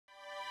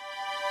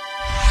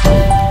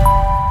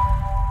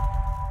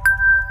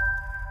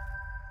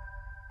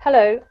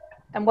Hello,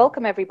 and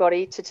welcome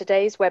everybody to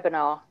today's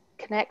webinar,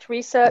 Connect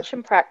Research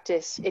and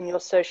Practice in Your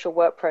Social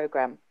Work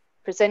Programme,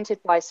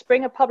 presented by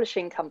Springer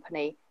Publishing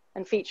Company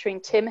and featuring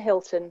Tim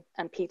Hilton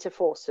and Peter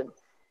Forson,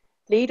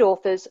 lead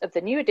authors of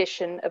the new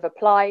edition of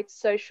Applied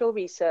Social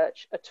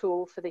Research, a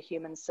Tool for the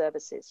Human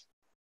Services.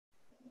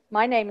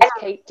 My name is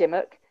Kate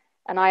Dimmock,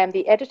 and I am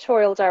the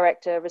editorial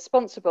director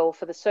responsible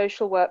for the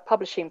Social Work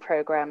Publishing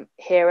Programme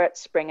here at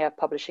Springer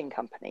Publishing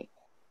Company.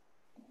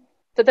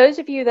 For those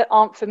of you that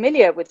aren't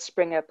familiar with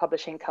Springer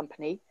Publishing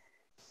Company,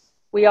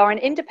 we are an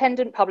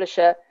independent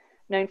publisher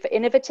known for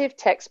innovative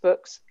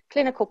textbooks,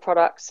 clinical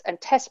products, and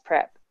test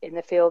prep in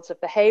the fields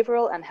of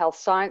behavioral and health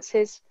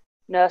sciences,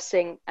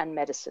 nursing, and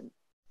medicine.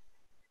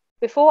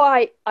 Before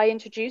I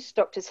introduce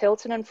Drs.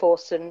 Hilton and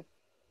Forson,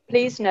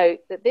 please note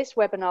that this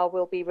webinar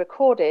will be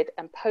recorded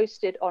and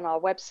posted on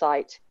our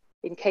website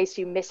in case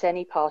you miss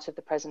any part of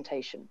the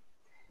presentation.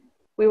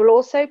 We will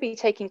also be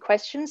taking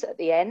questions at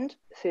the end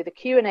through the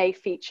Q&A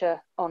feature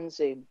on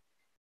Zoom.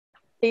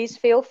 Please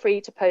feel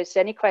free to post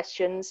any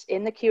questions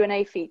in the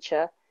Q&A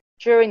feature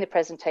during the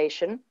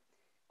presentation,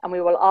 and we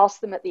will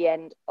ask them at the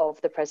end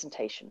of the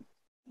presentation.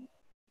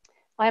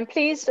 I am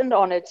pleased and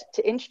honoured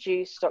to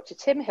introduce Dr.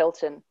 Tim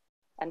Hilton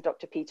and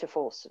Dr. Peter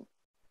Forson.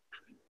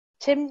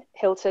 Tim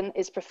Hilton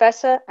is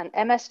Professor and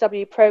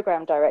MSW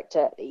Programme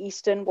Director at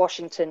Eastern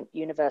Washington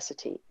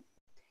University.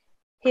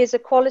 He is a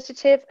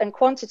qualitative and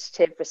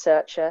quantitative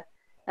researcher,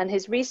 and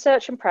his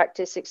research and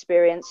practice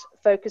experience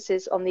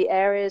focuses on the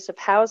areas of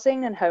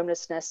housing and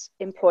homelessness,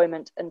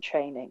 employment, and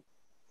training.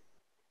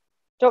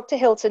 Dr.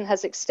 Hilton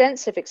has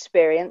extensive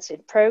experience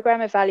in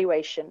program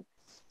evaluation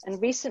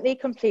and recently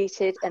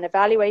completed an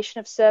evaluation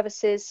of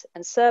services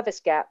and service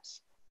gaps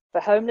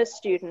for homeless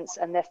students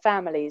and their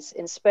families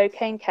in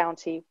Spokane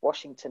County,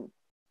 Washington.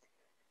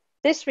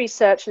 This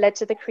research led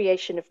to the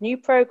creation of new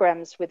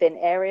programs within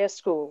area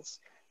schools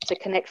to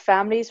connect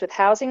families with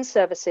housing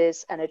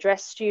services and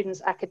address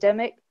students'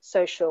 academic,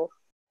 social,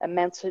 and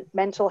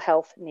mental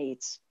health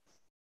needs.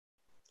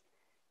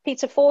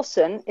 Peter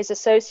Forson is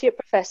Associate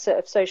Professor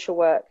of Social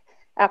Work,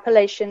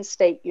 Appalachian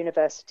State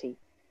University.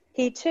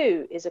 He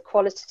too is a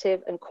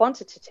qualitative and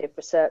quantitative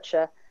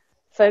researcher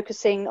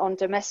focusing on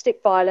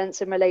domestic violence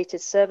and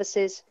related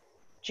services,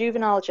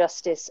 juvenile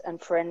justice,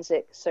 and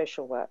forensic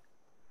social work.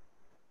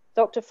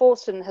 Dr.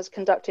 Forson has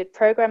conducted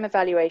program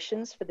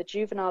evaluations for the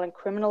juvenile and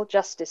criminal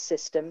justice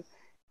system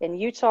in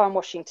Utah and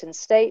Washington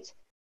State,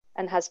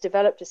 and has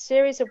developed a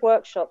series of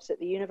workshops at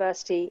the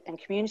university and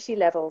community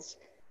levels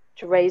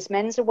to raise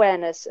men's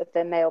awareness of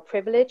their male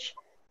privilege,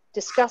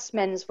 discuss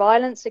men's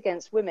violence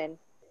against women,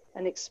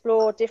 and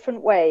explore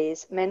different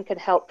ways men can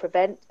help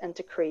prevent and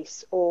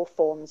decrease all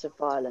forms of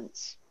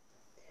violence.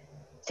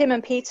 Tim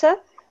and Peter,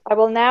 I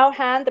will now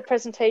hand the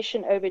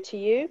presentation over to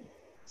you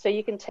so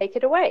you can take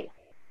it away.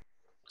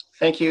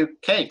 Thank you,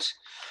 Kate.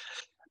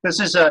 This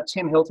is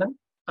Tim Hilton.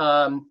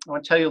 I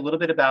want to tell you a little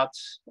bit about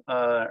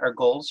our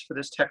goals for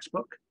this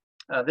textbook.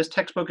 This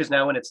textbook is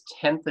now in its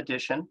 10th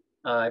edition.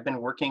 I've been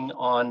working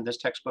on this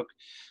textbook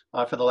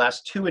for the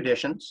last 2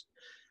 editions.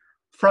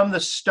 From the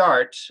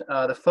start,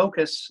 the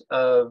focus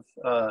of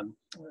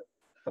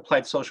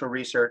applied social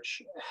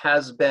research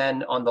has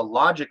been on the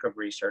logic of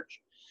research,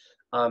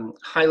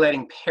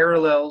 highlighting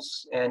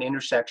parallels and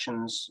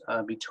intersections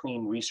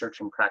between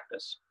research and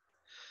practice.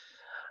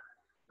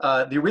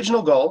 The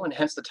original goal, and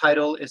hence the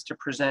title, is to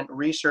present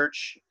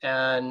research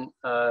and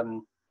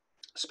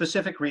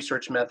specific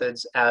research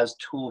methods as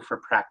tool for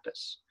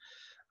practice.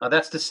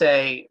 That's to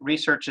say,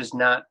 research is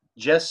not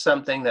just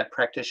something that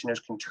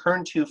practitioners can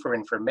turn to for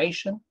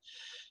information.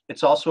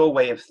 It's also a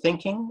way of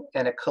thinking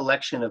and a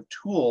collection of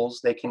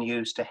tools they can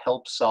use to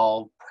help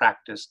solve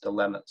practice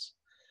dilemmas.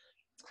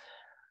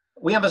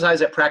 We emphasize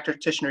that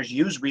practitioners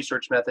use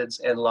research methods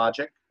and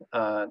logic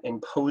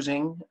in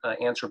posing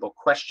answerable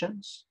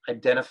questions,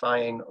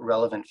 identifying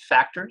relevant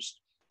factors,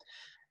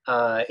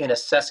 in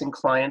assessing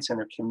clients and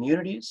their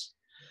communities,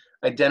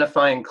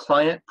 identifying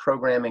client,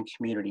 program, and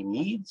community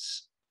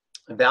needs,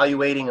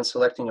 evaluating and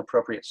selecting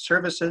appropriate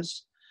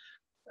services,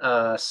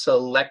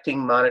 selecting,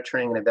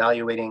 monitoring, and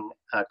evaluating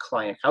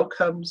client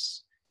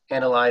outcomes,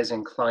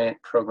 analyzing client,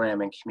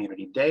 program, and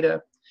community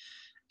data,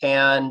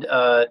 and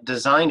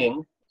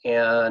designing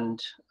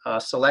and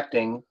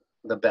selecting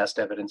the best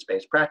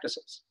evidence-based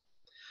practices.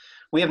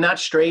 We have not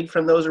strayed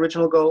from those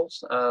original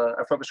goals.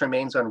 Our focus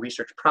remains on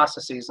research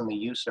processes and the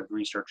use of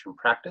research in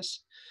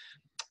practice.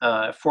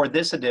 For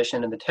this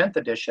edition, in the 10th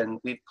edition,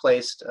 we've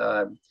placed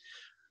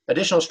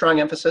additional strong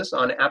emphasis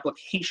on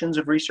applications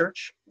of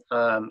research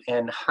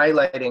and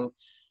highlighting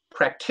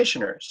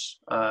practitioners,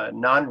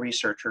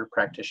 non-researcher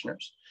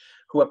practitioners,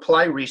 who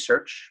apply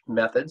research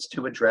methods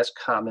to address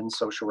common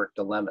social work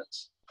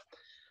dilemmas.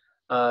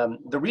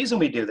 The reason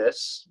we do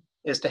this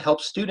is to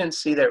help students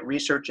see that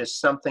research is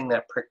something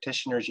that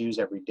practitioners use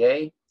every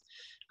day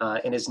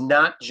and is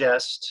not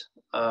just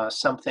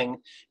something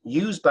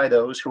used by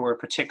those who are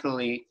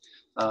particularly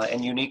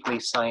and uniquely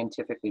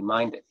scientifically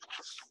minded.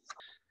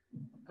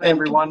 Hi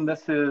everyone,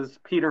 this is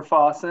Peter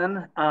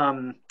Forson.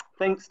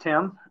 Thanks,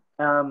 Tim.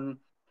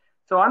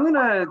 So I'm going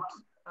to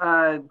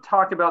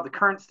talk about the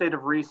current state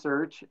of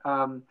research.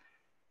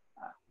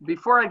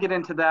 Before I get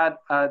into that,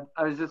 I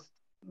was just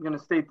going to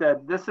state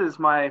that this is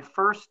my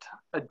first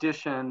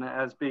edition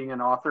as being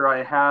an author.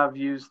 I have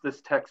used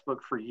this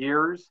textbook for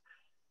years,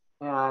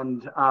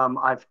 and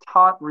I've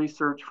taught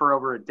research for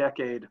over a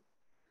decade,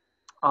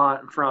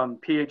 from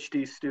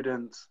PhD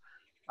students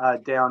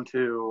down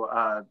to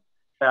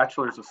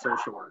bachelors of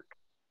social work.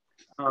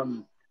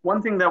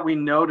 One thing that we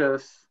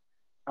notice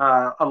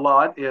a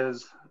lot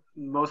is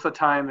most of the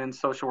time in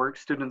social work,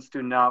 students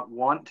do not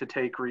want to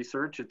take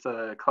research. It's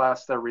a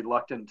class they're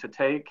reluctant to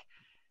take.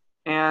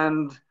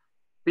 And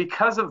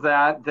because of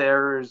that,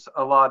 there's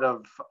a lot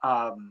of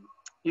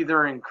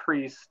either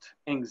increased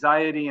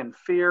anxiety and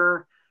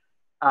fear,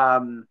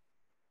 or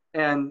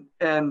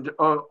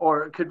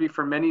it could be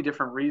for many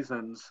different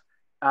reasons.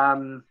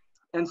 And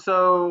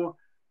so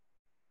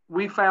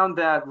we found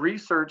that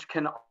research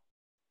can,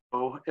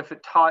 if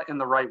it taught in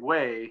the right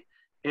way,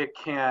 it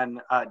can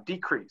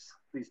decrease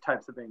these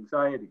types of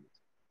anxieties.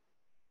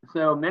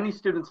 So many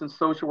students in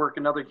social work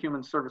and other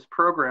human service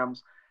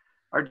programs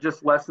are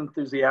just less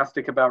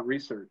enthusiastic about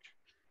research.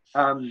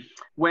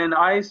 When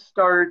I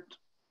start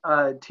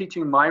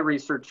teaching my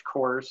research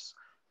course,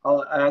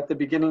 at the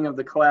beginning of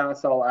the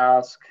class, I'll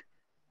ask,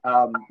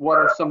 what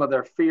are some of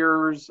their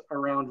fears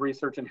around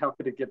research and how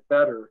could it get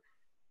better?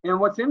 And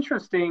what's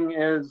interesting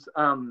is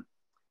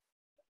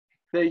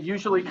they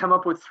usually come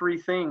up with three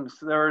things.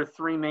 There are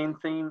three main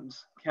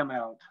themes come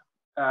out.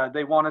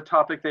 They want a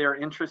topic they are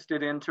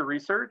interested in to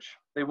research.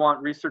 They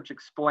want research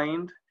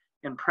explained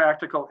in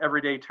practical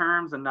everyday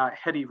terms and not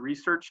heady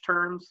research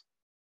terms.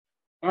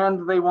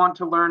 And they want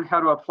to learn how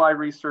to apply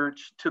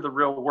research to the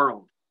real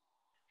world.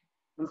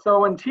 And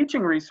so in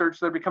teaching research,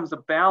 there becomes a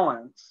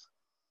balance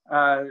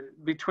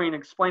between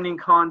explaining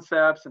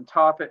concepts and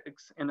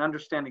topics and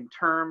understanding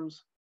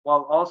terms,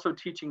 while also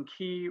teaching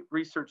key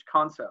research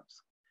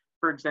concepts.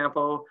 For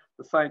example,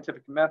 the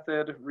scientific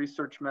method,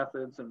 research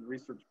methods, and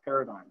research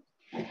paradigms.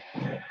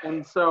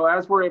 And so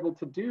as we're able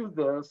to do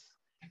this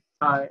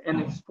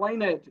and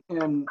explain it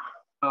in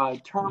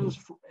terms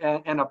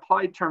and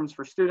applied terms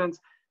for students,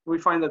 we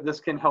find that this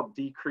can help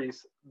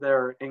decrease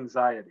their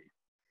anxiety.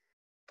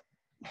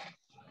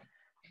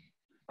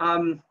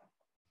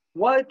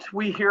 What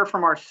we hear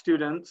from our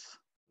students,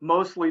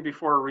 mostly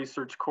before a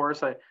research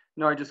course, I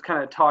know I just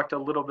kind of talked a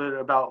little bit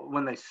about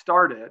when they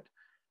started,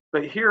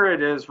 but here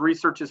it is: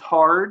 research is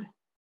hard.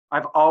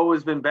 I've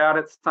always been bad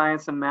at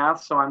science and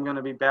math, so I'm going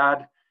to be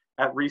bad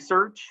at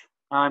research.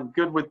 I'm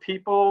good with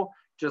people,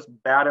 just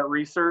bad at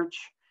research.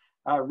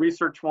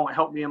 Research won't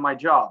help me in my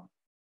job.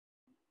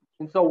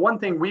 And so one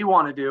thing we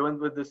want to do, and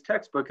with this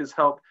textbook, is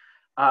help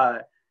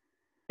kind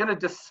of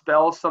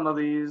dispel some of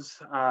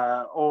these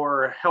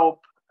or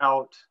help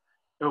out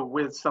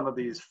with some of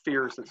these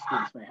fears that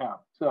students may have.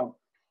 So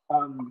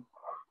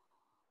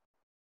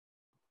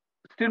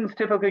students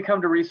typically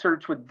come to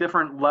research with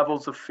different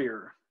levels of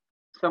fear.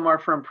 Some are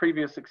from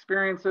previous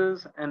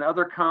experiences, and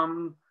other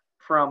come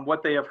from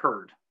what they have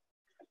heard.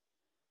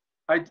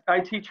 I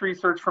teach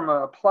research from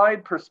an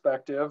applied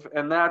perspective,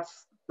 and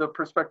that's the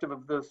perspective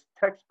of this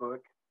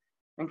textbook,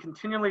 and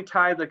continually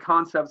tie the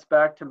concepts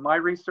back to my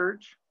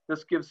research.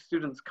 This gives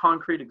students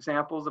concrete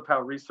examples of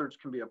how research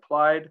can be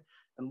applied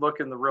and look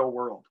in the real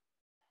world.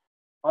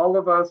 All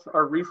of us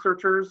are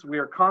researchers. We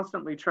are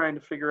constantly trying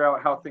to figure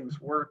out how things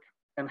work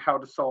and how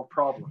to solve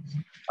problems.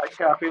 I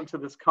tap into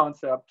this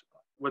concept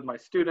with my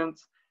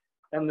students,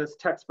 and this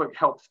textbook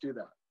helps do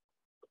that.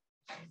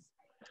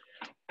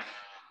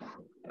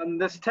 And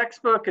this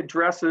textbook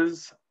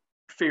addresses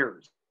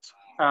fears.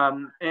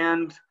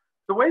 And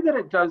the way that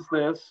it does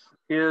this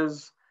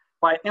is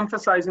by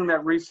emphasizing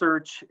that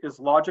research is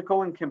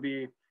logical and can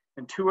be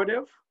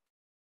intuitive.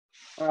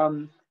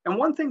 And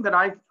one thing that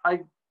I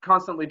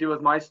constantly do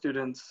with my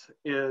students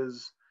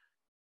is,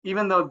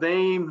 even though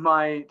they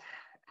might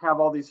have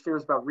all these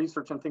fears about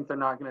research and think they're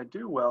not going to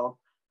do well,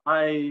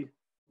 I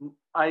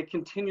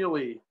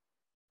continually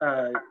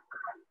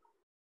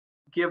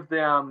give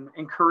them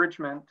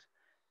encouragement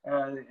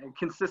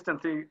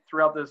consistently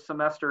throughout the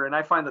semester, and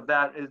I find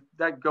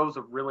that goes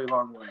a really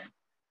long way.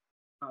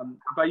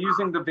 By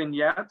using the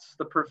vignettes,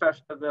 the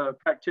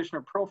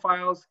practitioner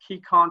profiles, key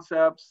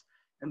concepts,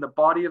 and the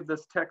body of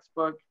this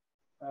textbook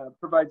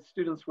provides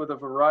students with a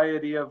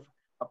variety of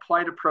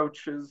applied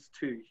approaches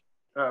to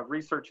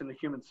research in the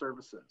human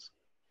services.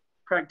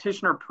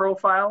 Practitioner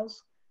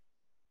profiles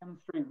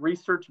demonstrate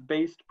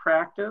research-based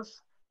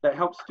practice that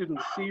helps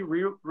students see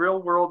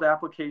real-world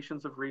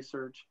applications of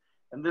research,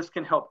 and this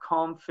can help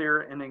calm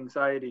fear and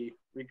anxiety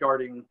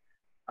regarding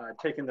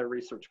taking their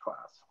research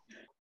class.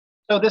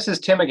 So this is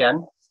Tim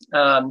again.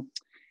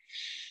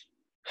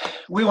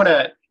 We want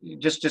to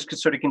just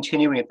sort of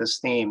continuing at this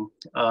theme.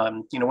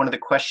 One of the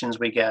questions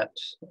we get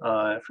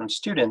from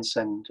students,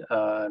 and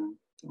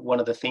one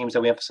of the themes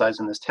that we emphasize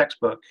in this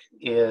textbook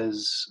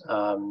is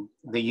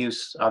the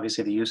use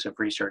of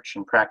research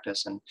and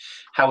practice and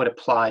how it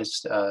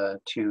applies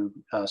to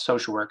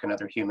social work and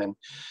other human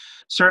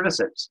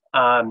services.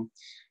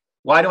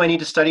 Why do I need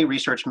to study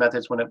research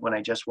methods when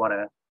I just want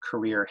a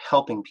career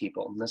helping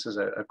people? And this is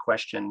a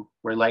question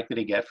we're likely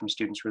to get from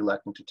students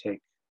reluctant to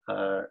take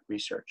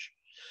research.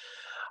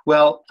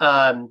 Well,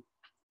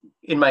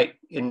 in my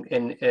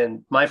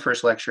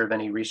first lecture of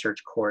any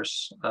research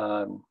course,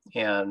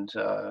 and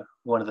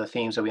one of the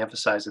themes that we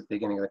emphasize at the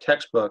beginning of the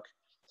textbook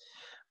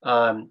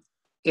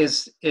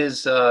is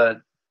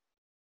the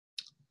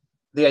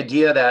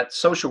idea that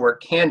social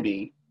work can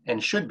be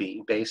and should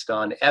be based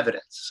on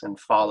evidence and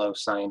follow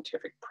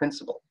scientific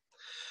principle,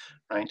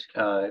 right?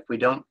 If we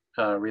don't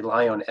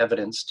rely on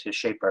evidence to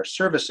shape our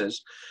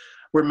services,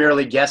 we're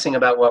merely guessing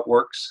about what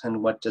works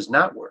and what does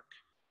not work,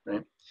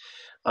 right?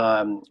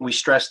 We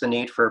stress the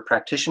need for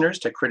practitioners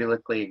to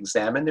critically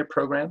examine their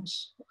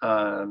programs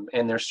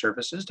and their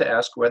services to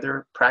ask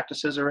whether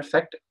practices are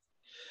effective.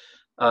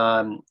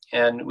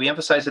 And we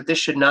emphasize that this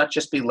should not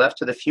just be left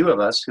to the few of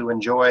us who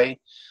enjoy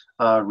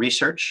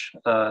research,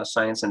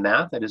 science and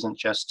math. It isn't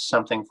just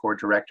something for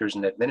directors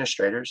and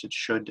administrators. It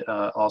should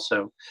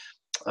also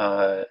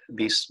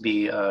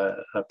be a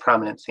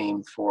prominent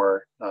theme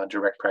for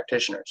direct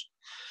practitioners.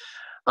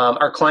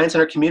 Our clients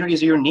and our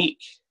communities are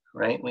unique,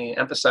 right? We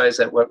emphasize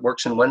that what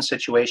works in one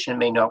situation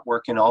may not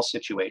work in all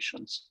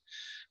situations.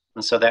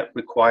 And so that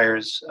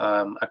requires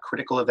a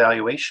critical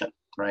evaluation,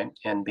 right?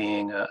 And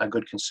being a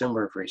good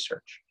consumer of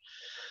research.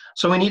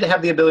 So we need to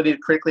have the ability to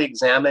critically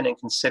examine and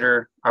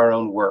consider our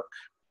own work,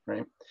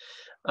 right?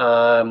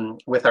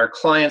 With our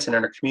clients and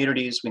in our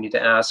communities, we need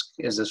to ask,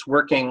 is this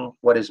working?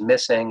 What is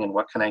missing? And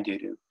what can I do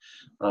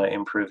to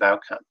improve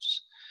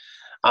outcomes?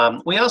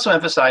 We also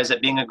emphasize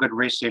that being a good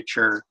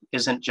researcher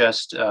isn't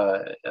just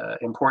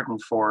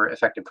important for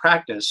effective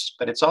practice,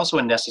 but it's also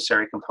a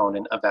necessary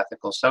component of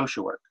ethical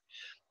social work.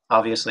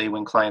 Obviously,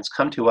 when clients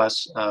come to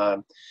us,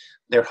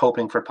 they're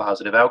hoping for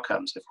positive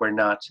outcomes. If we're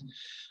not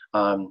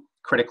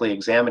critically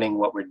examining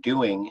what we're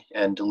doing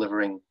and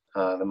delivering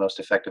the most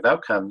effective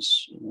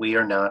outcomes, we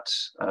are not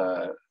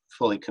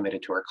fully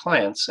committed to our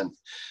clients, and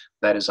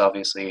that is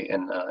obviously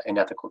an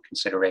ethical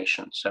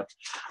consideration. So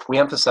we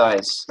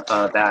emphasize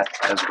that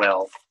as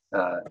well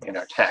in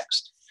our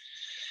text.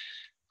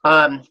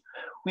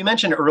 We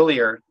mentioned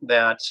earlier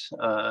that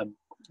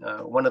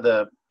one of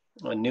the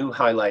new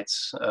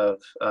highlights of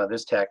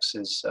this text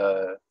is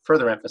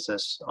further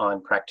emphasis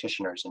on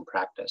practitioners in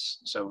practice.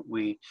 So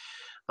we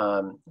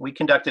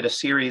conducted a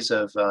series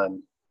of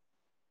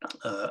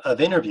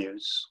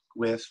interviews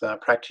with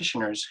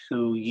practitioners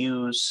who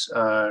use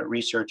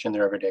research in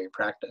their everyday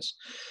practice.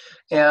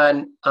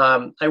 And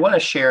I want to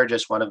share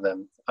just one of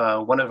them.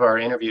 One of our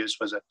interviews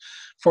was a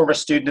former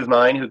student of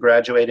mine who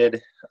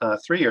graduated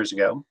 3 years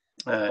ago,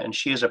 and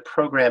she is a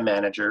program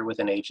manager with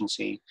an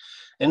agency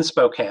in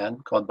Spokane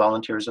called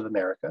Volunteers of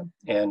America,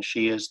 and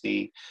she is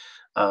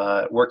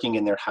working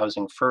in their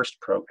Housing First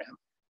program.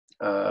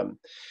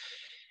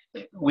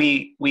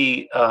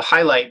 We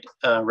highlight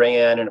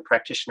Rayanne in a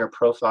practitioner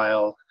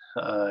profile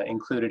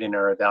included in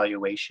our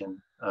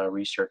evaluation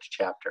research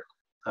chapter.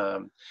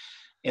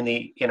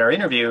 In our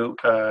interview,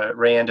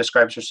 Rayanne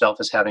describes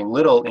herself as having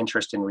little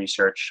interest in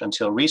research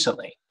until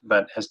recently,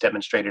 but has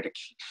demonstrated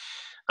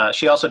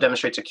she also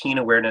demonstrates a keen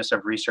awareness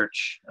of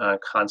research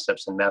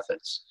concepts and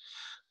methods.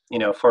 You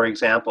know, for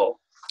example,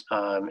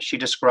 she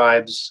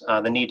describes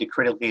the need to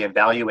critically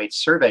evaluate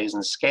surveys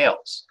and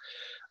scales.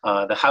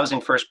 The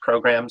Housing First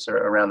programs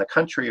around the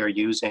country are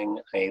using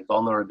a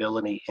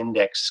vulnerability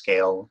index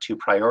scale to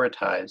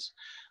prioritize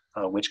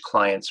which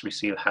clients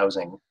receive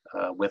housing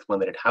with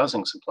limited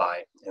housing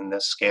supply. And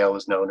this scale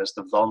is known as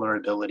the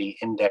Vulnerability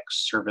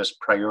Index Service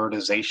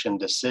Prioritization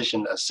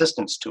Decision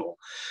Assistance Tool,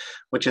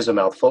 which is a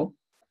mouthful.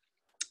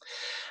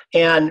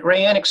 And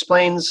Rayanne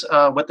explains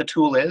what the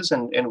tool is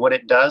and what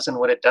it does and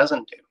what it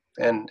doesn't do.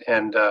 And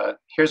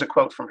here's a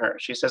quote from her.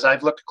 She says,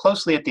 "I've looked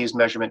closely at these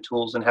measurement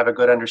tools and have a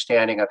good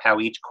understanding of how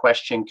each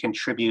question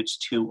contributes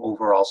to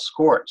overall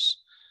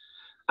scores.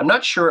 I'm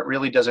not sure it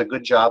really does a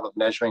good job of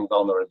measuring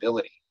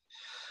vulnerability.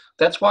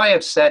 That's why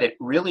I've said it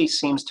really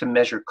seems to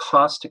measure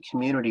cost to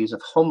communities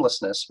of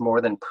homelessness more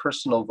than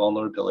personal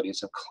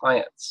vulnerabilities of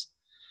clients.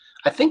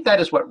 I think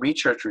that is what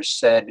researchers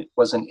said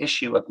was an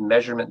issue of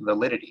measurement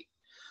validity.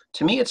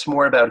 To me, it's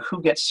more about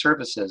who gets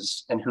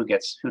services and who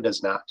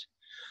does not."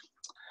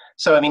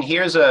 So, I mean,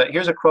 here's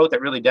a quote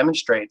that really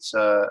demonstrates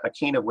a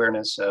keen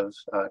awareness of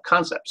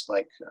concepts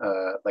like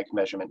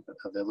measurement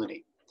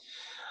validity.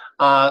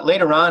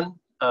 Later on,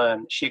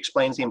 she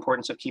explains the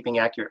importance of keeping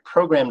accurate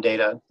program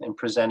data and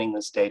presenting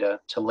this data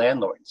to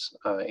landlords.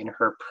 In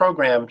her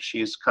program,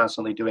 she is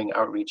constantly doing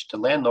outreach to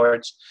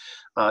landlords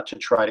to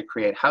try to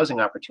create housing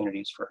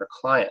opportunities for her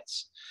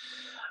clients.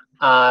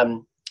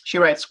 She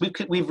writes,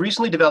 we've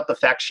recently developed a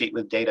fact sheet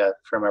with data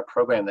from our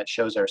program that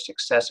shows our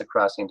success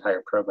across the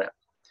entire program.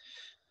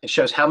 It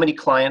shows how many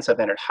clients have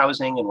entered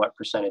housing and what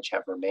percentage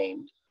have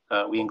remained.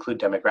 We include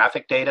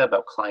demographic data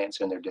about clients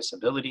and their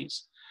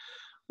disabilities.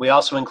 We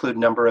also include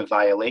number of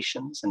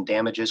violations and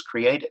damages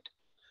created.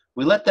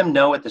 We let them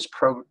know that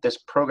this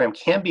program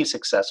can be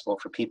successful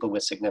for people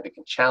with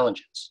significant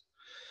challenges.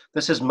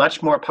 This is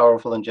much more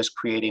powerful than just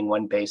creating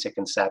one basic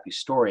and sappy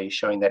story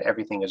showing that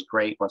everything is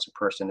great once a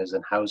person is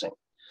in housing.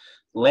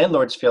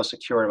 Landlords feel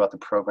secure about the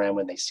program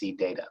when they see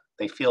data.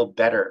 They feel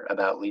better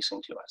about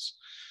leasing to us.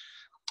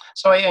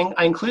 So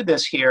I include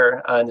this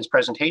here in this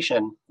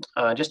presentation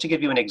just to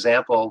give you an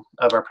example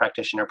of our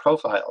practitioner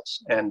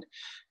profiles. And,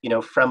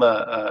 from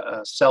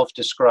a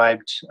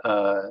self-described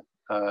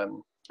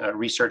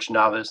research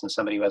novice and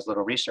somebody who has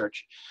little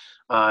research,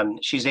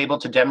 she's able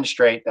to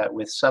demonstrate that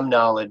with some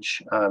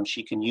knowledge,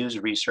 she can use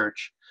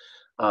research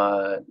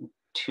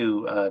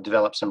to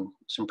develop some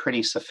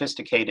pretty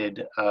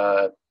sophisticated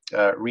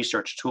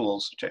research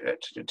tools,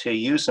 to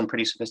use some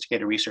pretty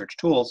sophisticated research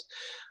tools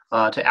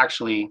to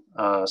actually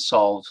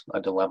solve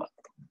a dilemma.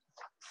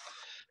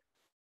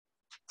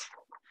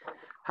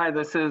 Hi,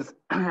 this is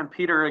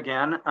Peter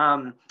again.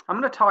 I'm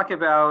going to talk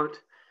about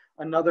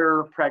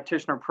another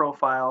practitioner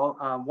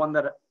profile, one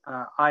that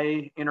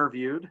I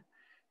interviewed.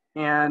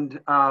 And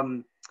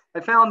I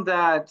found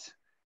that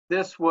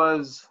this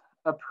was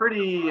a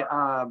pretty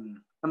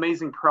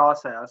amazing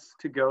process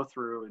to go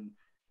through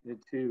and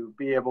to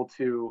be able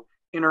to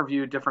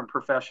interview different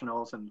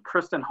professionals. And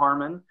Kristen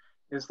Harmon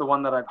is the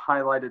one that I've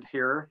highlighted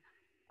here.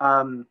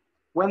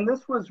 When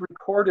this was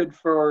recorded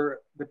for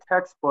the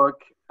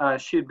textbook,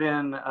 she had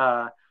been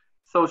a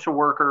social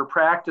worker,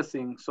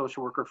 practicing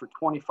social worker for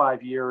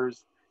 25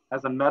 years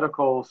as a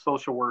medical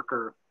social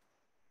worker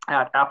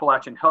at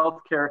Appalachian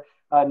Healthcare.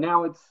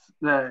 Now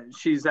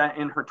she's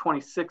in her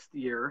 26th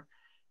year,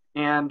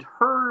 and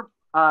her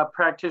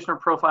practitioner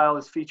profile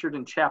is featured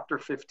in chapter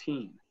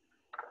 15.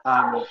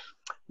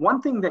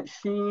 One thing that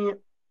she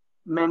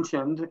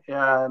mentioned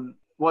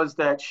was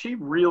that she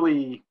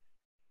really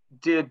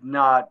did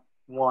not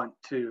want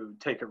to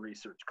take a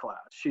research class.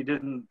 She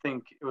didn't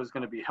think it was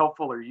going to be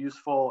helpful or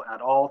useful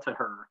at all to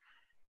her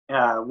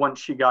once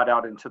she got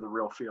out into the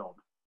real field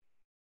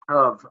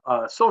of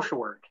social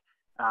work.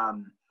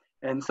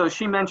 And so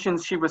she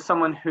mentions she was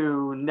someone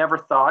who never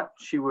thought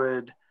she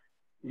would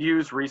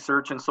use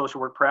research in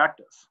social work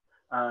practice.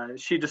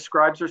 She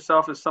describes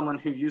herself as someone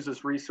who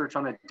uses research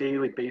on a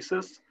daily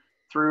basis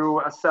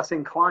through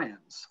assessing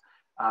clients.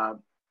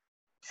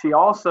 She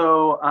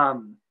also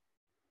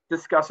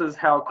discusses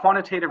how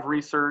quantitative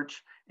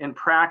research in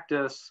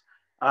practice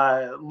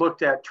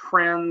looked at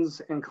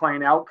trends in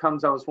client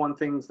outcomes. That was one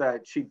thing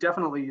that she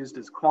definitely used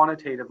as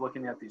quantitative,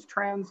 looking at these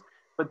trends.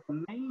 But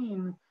the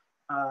main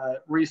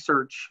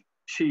research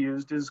she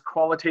used is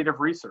qualitative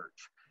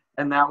research,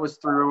 and that was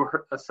through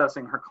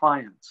assessing her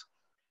clients.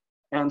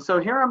 And so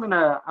here I'm going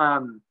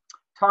to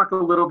talk a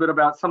little bit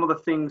about some of the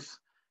things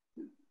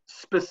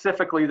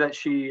specifically that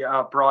she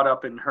brought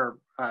up in her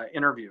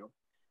interview.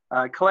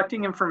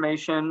 Collecting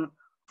information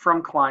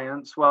from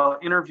clients while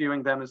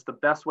interviewing them is the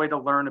best way to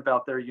learn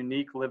about their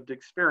unique lived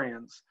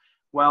experience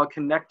while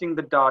connecting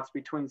the dots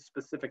between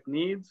specific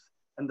needs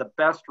and the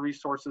best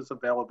resources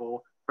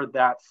available for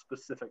that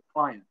specific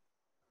client.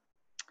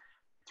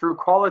 Through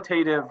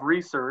qualitative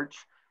research,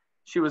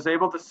 she was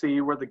able to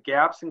see where the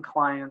gaps in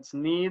clients'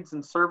 needs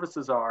and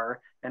services are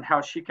and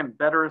how she can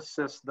better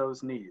assist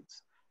those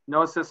needs.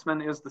 No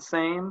assessment is the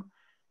same.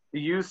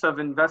 The use of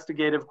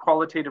investigative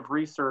qualitative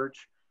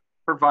research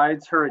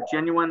provides her a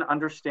genuine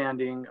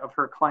understanding of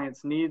her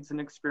client's needs and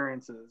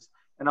experiences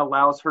and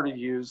allows her to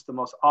use the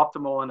most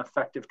optimal and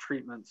effective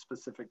treatment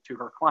specific to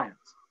her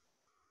clients.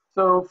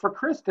 So for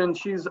Kristen,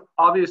 she's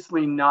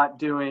obviously not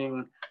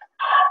doing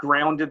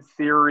grounded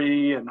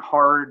theory and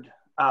hard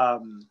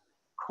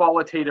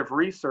qualitative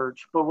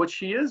research, but what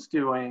she is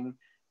doing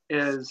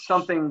is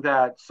something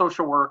that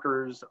social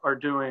workers are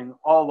doing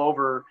all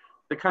over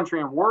the country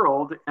and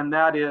world, and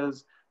that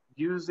is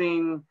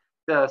using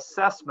the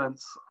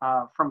assessments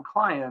from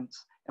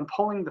clients and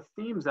pulling the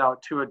themes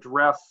out to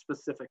address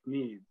specific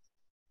needs.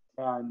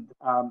 And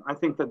I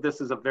think that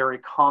this is a very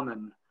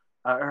common,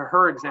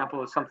 her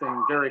example is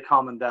something very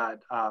common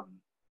that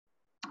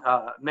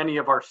many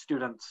of our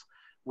students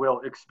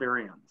will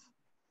experience.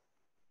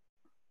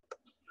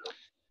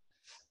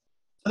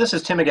 This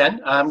is Tim again.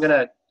 I'm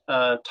going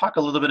to talk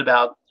a little bit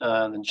about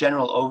the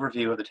general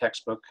overview of the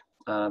textbook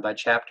by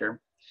chapter.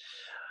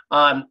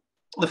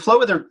 The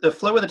flow of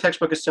the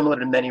textbook is similar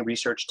to many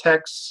research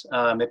texts.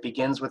 It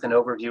begins with an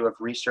overview of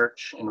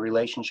research and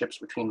relationships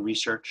between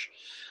research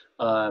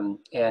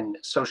and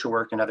social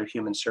work and other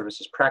human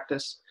services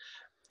practice.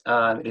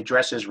 It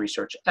addresses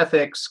research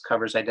ethics,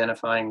 covers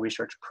identifying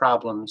research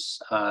problems,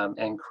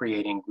 and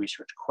creating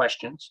research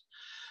questions.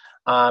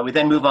 We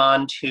then move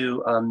on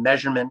to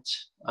measurement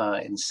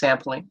and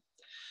sampling.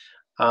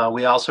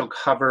 We also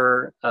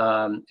cover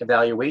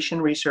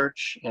evaluation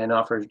research and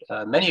offer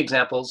many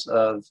examples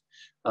of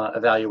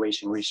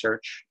evaluation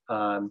research,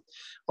 while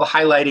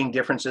highlighting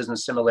differences and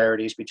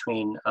similarities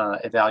between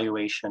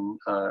evaluation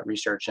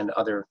research and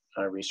other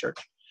research.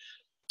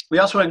 We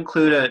also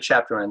include a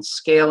chapter on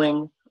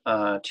scaling,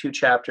 2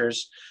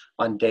 chapters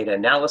on data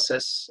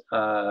analysis,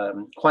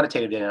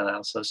 quantitative data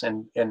analysis,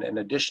 and an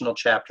additional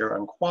chapter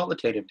on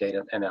qualitative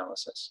data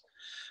analysis.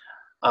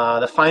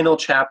 The final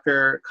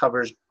chapter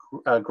covers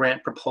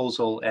grant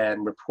proposal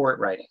and report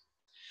writing.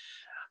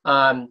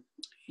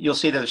 you'll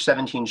see that there's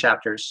 17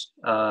 chapters,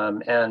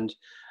 and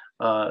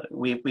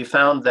we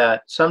found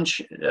that some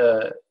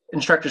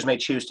instructors may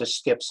choose to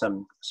skip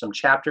some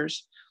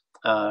chapters.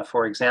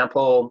 For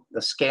example,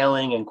 the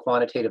scaling and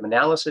quantitative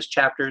analysis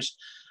chapters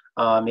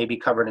may be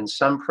covered in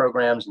some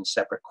programs in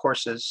separate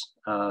courses.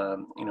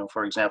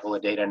 For example, a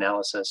data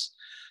analysis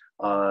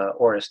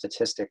or a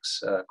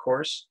statistics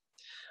course.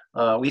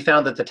 We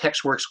found that the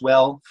text works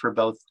well for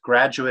both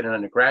graduate and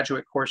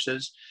undergraduate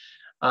courses.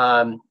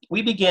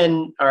 We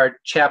begin our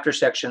chapter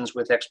sections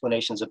with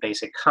explanations of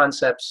basic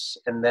concepts,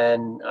 and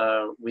then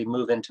we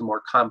move into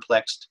more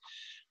complex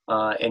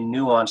and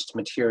nuanced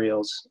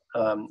materials.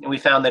 And we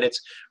found that it's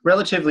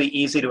relatively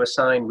easy to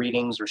assign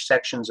readings or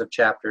sections of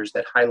chapters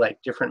that highlight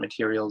different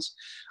materials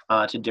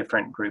to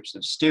different groups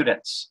of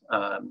students,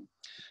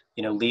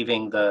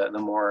 leaving the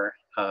more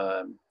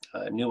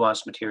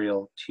nuanced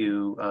material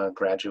to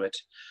graduate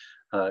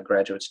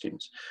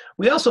students.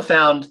 We also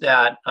found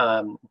that,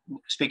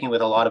 speaking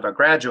with a lot of our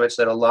graduates,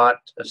 that a lot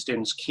of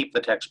students keep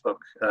the textbook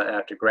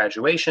after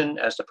graduation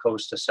as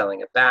opposed to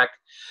selling it back.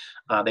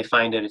 They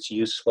find that it's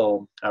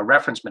useful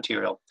reference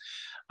material.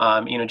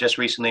 Just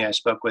recently I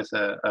spoke with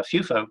a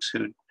few folks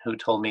who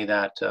told me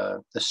that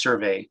the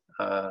survey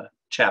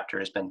chapter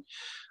has been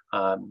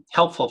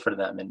helpful for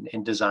them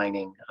in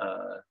designing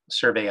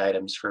survey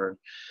items for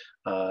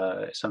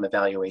some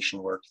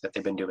evaluation work that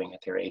they've been doing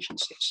at their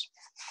agencies.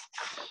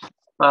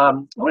 I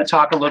want to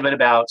talk a little bit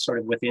about sort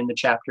of within the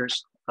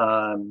chapters,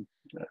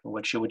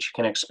 what you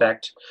can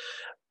expect.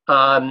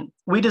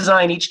 We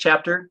design each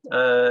chapter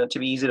to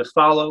be easy to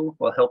follow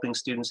while helping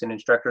students and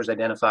instructors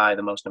identify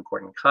the most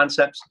important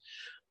concepts.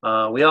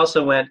 We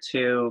also went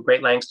to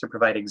great lengths to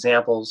provide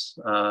examples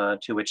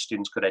to which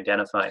students could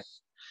identify.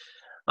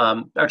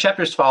 Our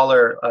chapters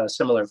follow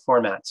similar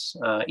formats.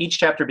 Each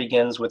chapter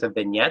begins with a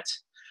vignette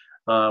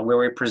where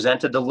we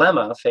present a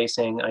dilemma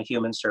facing a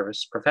human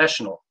service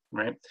professional.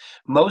 Right?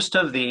 Most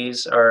of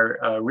these are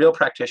real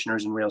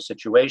practitioners in real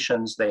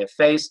situations they have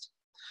faced.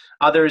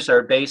 Others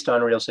are based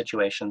on real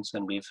situations,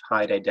 and we've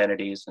hid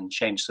identities and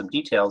changed some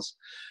details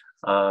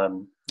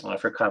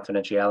for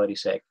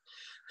confidentiality's sake.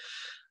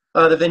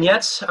 The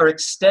vignettes are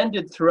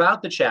extended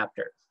throughout the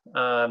chapter,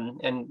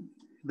 and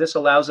this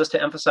allows us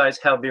to emphasize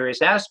how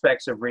various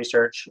aspects of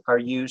research are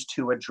used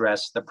to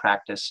address the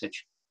practice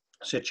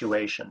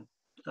situation.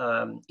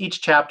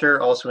 Each chapter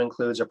also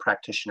includes a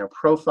practitioner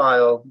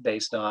profile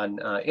based on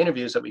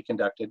interviews that we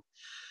conducted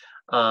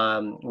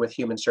with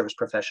human service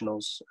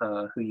professionals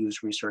who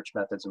use research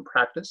methods in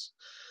practice.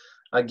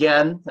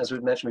 Again, as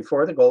we've mentioned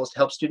before, the goal is to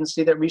help students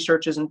see that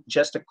research isn't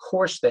just a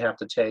course they have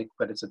to take,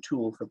 but it's a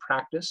tool for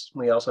practice.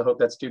 We also hope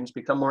that students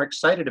become more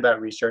excited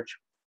about research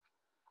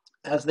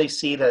as they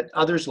see that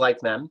others like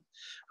them,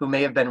 who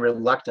may have been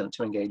reluctant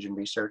to engage in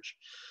research,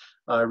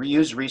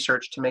 use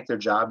research to make their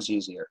jobs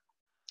easier.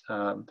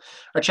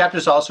 Our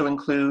chapters also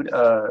include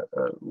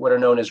what are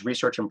known as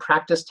research and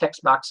practice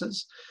text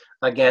boxes.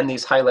 Again,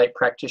 these highlight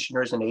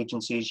practitioners and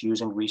agencies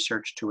using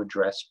research to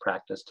address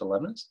practice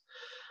dilemmas.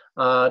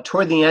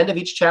 Toward the end of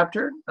each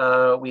chapter,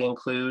 we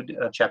include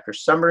chapter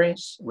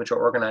summaries, which are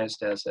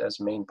organized as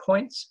main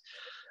points.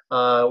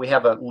 We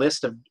have a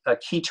list of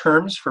key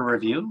terms for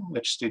review,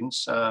 which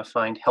students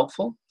find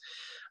helpful.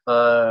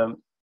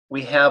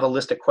 We have a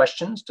list of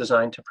questions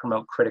designed to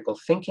promote critical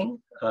thinking.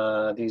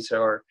 These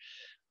are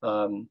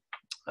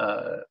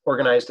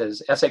organized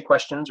as essay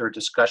questions or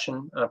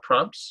discussion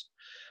prompts.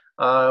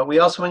 We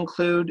also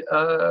include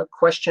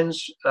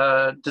questions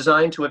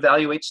designed to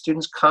evaluate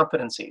students'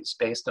 competencies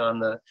based on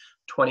the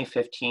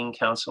 2015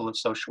 Council of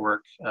Social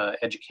Work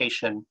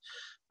Education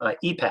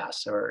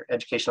EPAS, or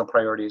Educational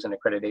Priorities and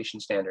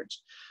Accreditation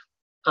Standards.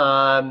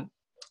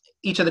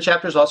 Each of the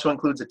chapters also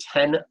includes a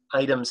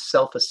 10-item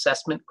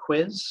self-assessment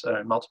quiz,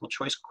 multiple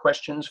choice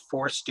questions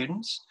for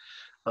students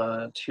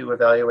to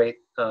evaluate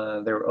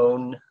their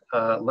own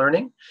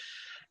learning.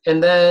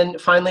 And then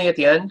finally, at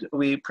the end,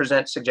 we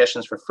present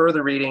suggestions for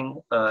further reading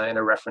and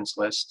a reference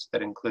list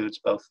that includes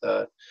both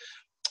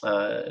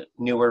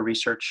newer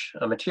research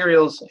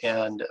materials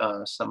and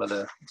some of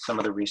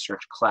the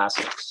research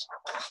classics.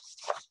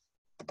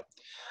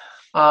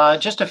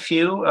 Just a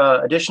few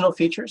additional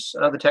features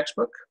of the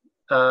textbook.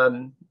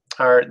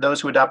 Are those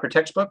who adopt our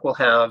textbook will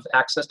have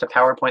access to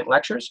PowerPoint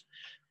lectures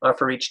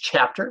for each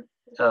chapter,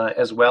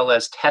 as well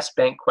as test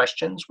bank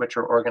questions, which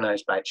are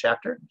organized by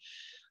chapter.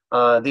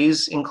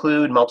 These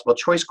include multiple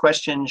choice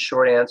questions,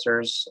 short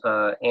answers,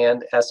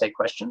 and essay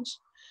questions.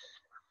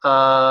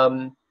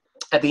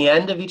 At the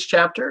end of each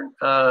chapter,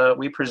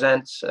 we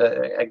present,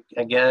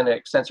 again,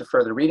 extensive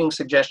further reading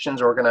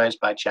suggestions organized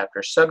by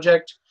chapter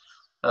subject.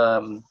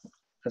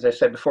 As I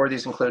said before,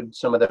 these include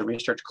some of the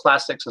research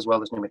classics as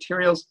well as new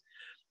materials.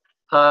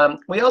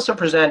 We also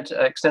present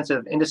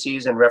extensive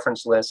indices and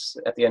reference lists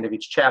at the end of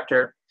each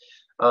chapter,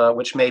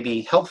 which may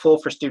be helpful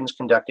for students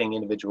conducting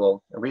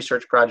individual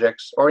research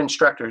projects or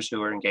instructors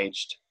who are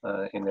engaged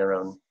in their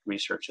own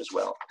research as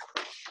well.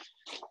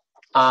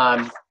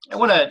 I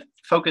want to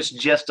focus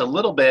just a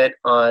little bit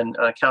on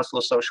Council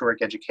of Social Work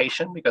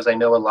Education, because I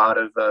know a lot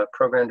of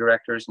program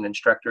directors and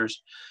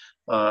instructors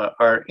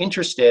are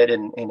interested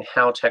in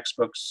how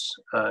textbooks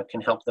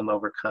can help them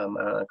overcome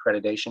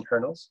accreditation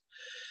hurdles.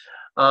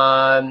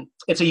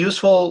 It's a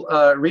useful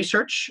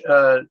research.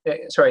 The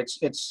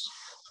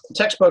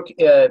textbook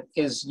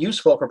is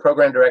useful for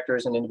program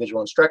directors and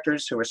individual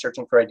instructors who are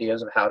searching for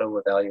ideas of how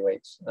to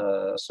evaluate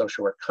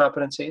social work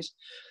competencies.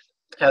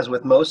 As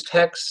with most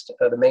text,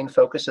 the main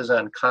focus is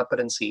on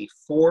competency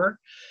 4,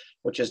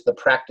 which is the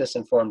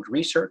practice-informed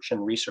research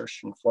and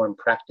research-informed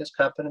practice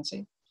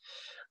competency.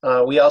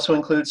 We also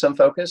include some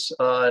focus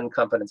on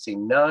competency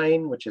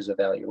 9, which is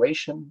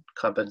evaluation,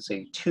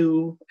 competency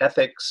 2,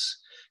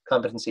 ethics,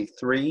 competency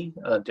 3,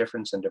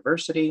 difference and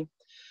diversity,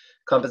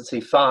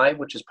 competency 5,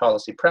 which is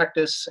policy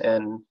practice,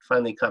 and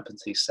finally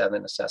competency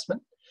 7,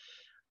 assessment.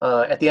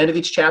 At the end of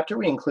each chapter,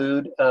 we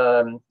include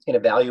an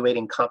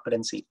evaluating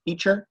competency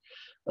feature.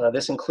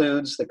 This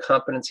includes the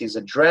competencies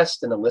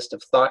addressed in a list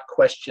of thought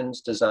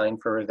questions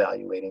designed for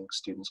evaluating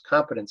students'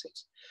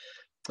 competencies.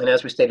 And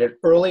as we stated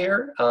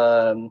earlier,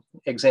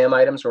 exam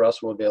items are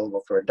also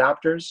available for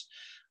adopters.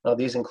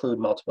 These include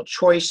multiple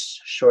choice,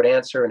 short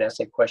answer, and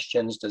essay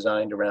questions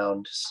designed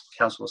around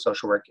Council of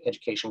Social Work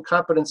education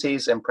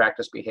competencies and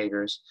practice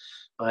behaviors,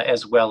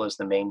 as well as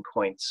the main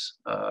points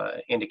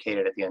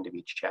indicated at the end of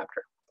each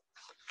chapter.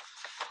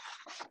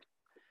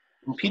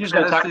 And Peter's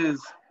going to talk. This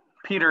is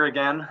Peter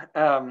again.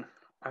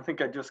 I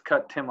think I just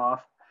cut Tim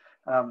off.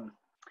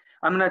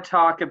 I'm going to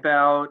talk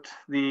about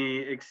the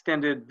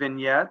extended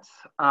vignettes.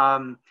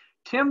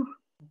 Tim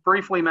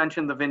briefly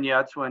mentioned the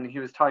vignettes when he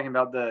was talking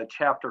about the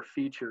chapter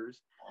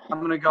features. I'm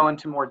going to go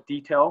into more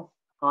detail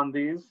on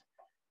these.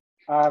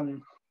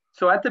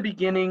 So at the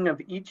beginning of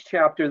each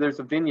chapter, there's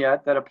a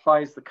vignette that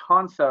applies the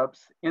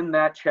concepts in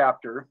that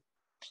chapter.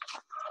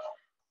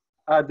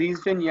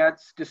 These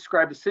vignettes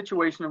describe a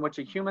situation in which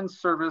a human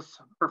service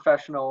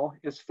professional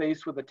is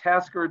faced with a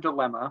task or a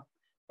dilemma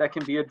that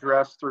can be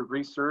addressed through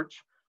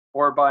research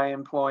or by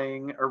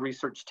employing a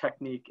research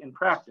technique in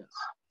practice.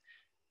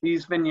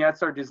 These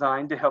vignettes are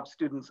designed to help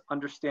students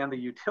understand the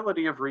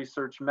utility of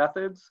research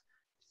methods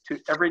to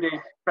everyday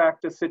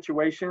practice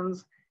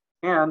situations,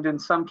 and in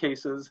some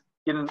cases,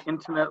 get an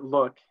intimate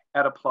look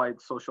at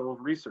applied social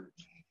research.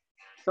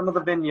 Some of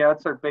the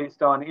vignettes are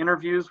based on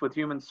interviews with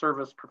human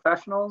service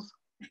professionals.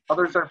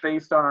 Others are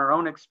based on our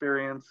own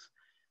experience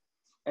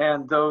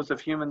and those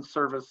of human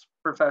service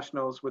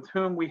professionals with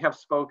whom we have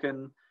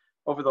spoken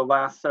over the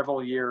last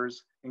several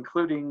years,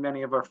 including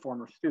many of our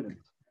former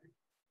students.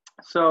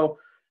 So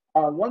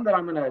one that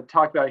I'm going to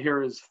talk about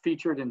here is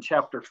featured in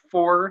chapter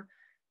 4.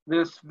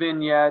 This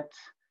vignette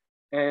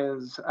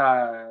is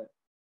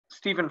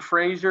Stephen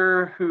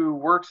Fraser, who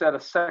works at a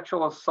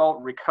sexual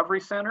assault recovery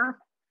center.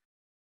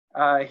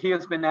 He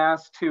has been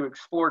asked to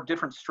explore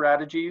different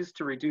strategies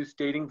to reduce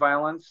dating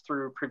violence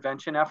through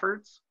prevention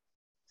efforts.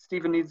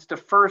 Stephen needs to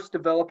first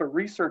develop a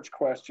research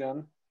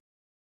question,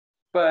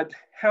 but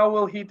how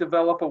will he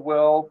develop a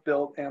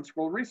well-built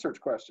answerable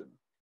research question?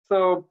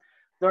 So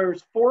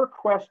there's 4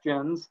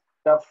 questions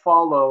that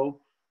follow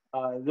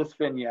this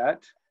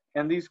vignette,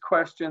 and these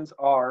questions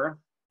are,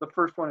 the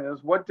first one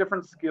is, what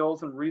different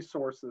skills and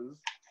resources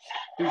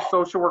do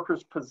social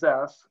workers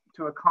possess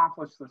to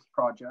accomplish this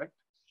project?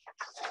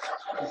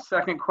 The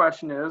second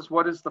question is,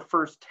 what is the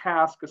first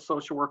task a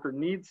social worker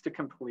needs to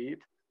complete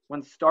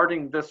when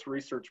starting this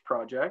research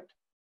project?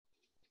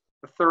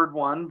 The third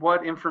one,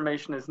 what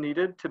information is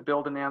needed to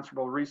build an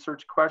answerable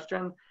research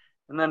question?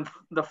 And then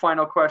the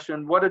final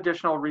question, what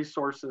additional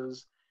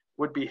resources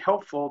would be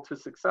helpful to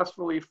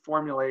successfully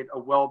formulate a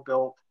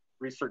well-built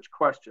research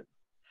question?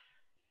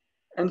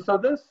 And so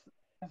this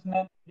is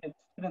meant to get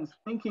students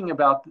thinking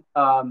about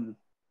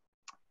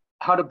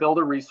how to build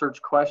a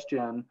research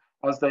question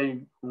as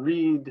they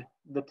read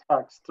the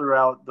text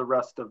throughout the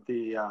rest of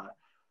the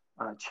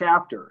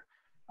chapter.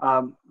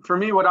 For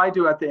me, what I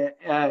do at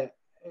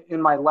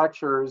in my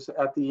lectures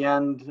at the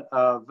end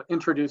of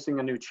introducing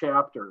a new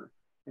chapter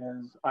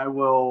is I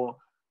will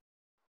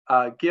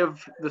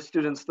give the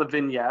students the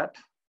vignette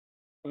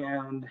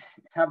and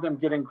have them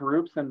get in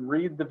groups and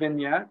read the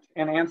vignette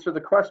and answer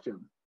the question.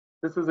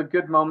 This is a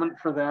good moment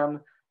for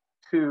them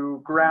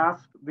to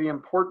grasp the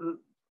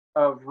importance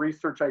of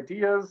research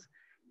ideas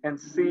and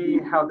see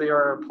how they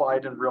are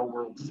applied in real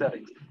world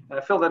settings. And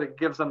I feel that it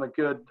gives them a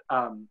good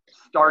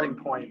starting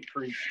point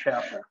for each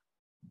chapter.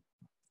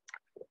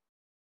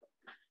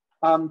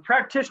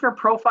 Practitioner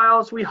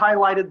profiles, we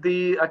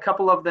highlighted a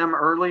couple of them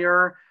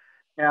earlier.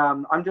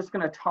 I'm just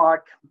going to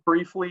talk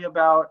briefly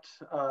about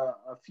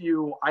a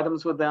few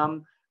items with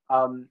them.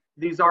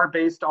 These are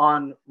based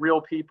on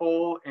real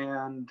people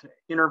and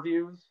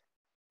interviews.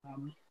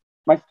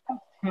 My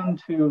students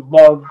tend to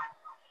love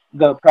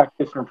the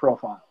practitioner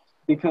profiles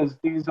because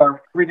these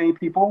are everyday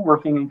people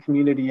working in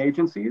community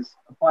agencies,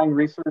 applying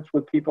research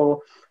with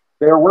people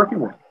they're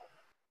working with.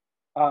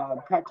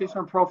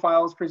 Practitioner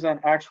profiles present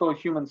actual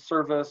human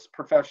service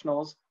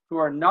professionals who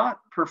are not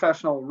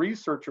professional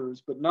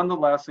researchers, but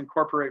nonetheless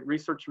incorporate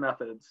research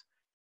methods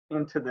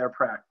into their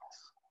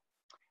practice.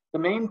 The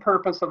main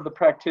purpose of the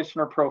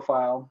practitioner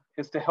profile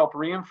is to help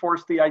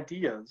reinforce the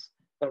ideas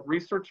that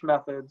research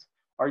methods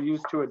are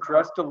used to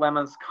address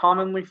dilemmas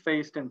commonly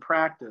faced in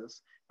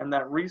practice, and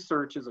that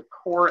research is a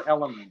core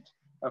element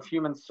of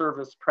human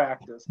service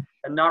practice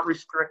and not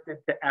restricted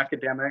to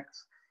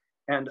academics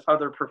and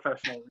other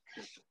professional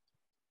research.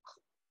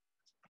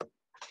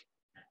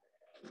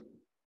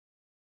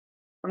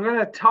 I'm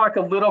going to talk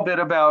a little bit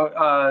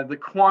about the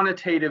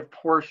quantitative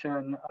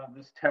portion of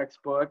this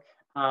textbook.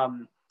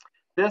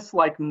 This,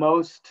 like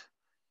most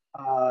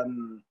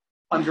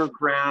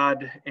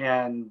undergrad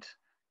and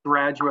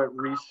graduate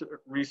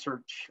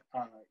research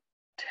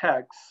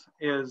texts,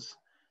 is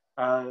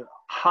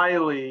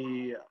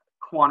highly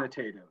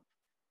quantitative.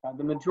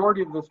 The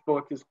majority of this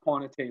book is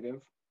quantitative.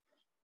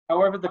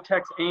 However, the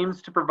text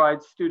aims to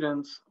provide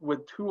students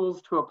with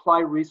tools to apply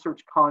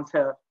research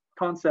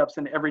concepts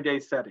in everyday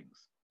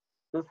settings.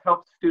 This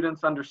helps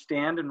students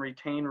understand and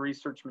retain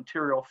research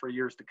material for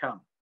years to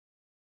come.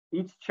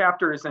 Each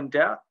chapter is in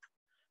depth,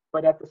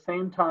 but at the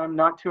same time,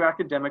 not too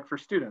academic for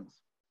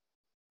students.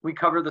 We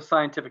cover the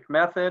scientific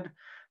method,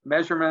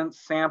 measurements,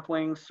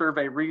 sampling,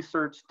 survey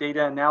research,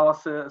 data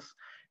analysis,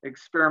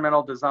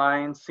 experimental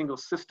design, single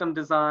system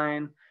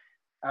design,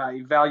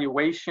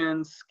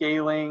 evaluation,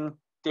 scaling,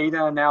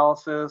 data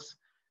analysis,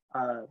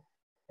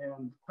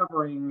 and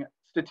covering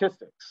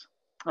statistics.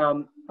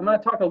 I'm going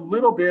to talk a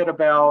little bit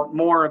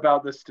more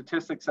about the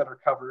statistics that are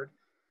covered.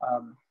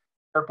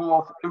 They're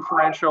both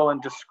inferential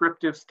and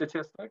descriptive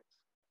statistics.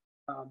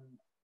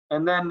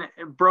 And then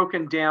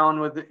broken down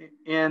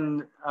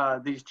within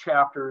these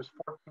chapters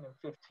 14 and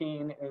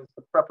 15 is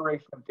the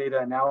preparation of data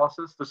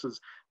analysis. This is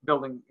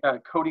building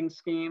coding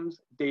schemes,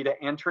 data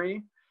entry,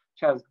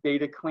 which has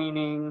data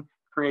cleaning,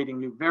 creating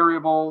new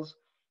variables,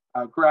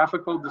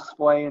 graphical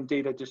display and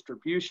data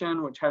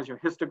distribution, which has your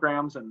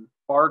histograms and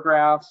bar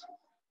graphs,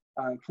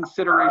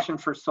 consideration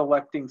for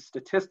selecting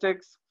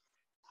statistics,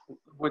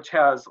 which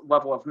has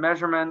level of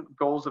measurement,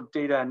 goals of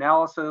data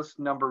analysis,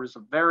 numbers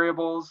of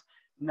variables.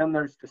 And then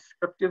there's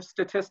descriptive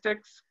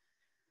statistics,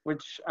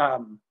 which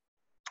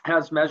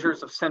has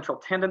measures of central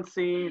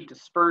tendency,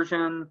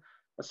 dispersion,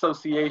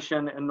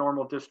 association, and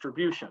normal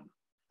distribution.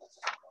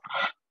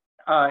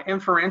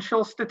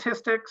 Inferential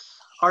statistics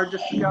are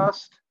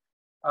discussed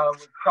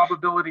with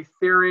probability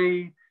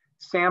theory,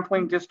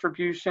 sampling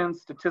distribution,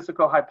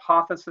 statistical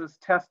hypothesis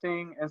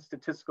testing, and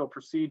statistical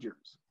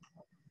procedures.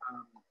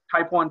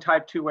 Type 1,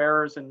 type 2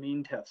 errors, and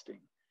mean testing.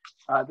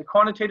 The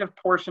quantitative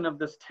portion of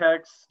this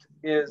text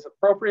is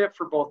appropriate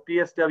for both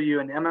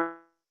BSW and MS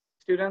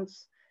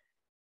students.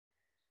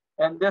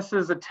 And this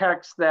is a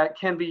text that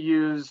can be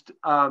used.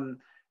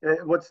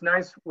 What's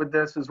nice with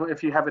this is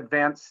if you have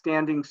advanced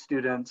standing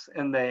students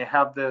and they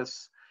have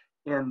this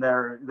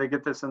they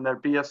get this in their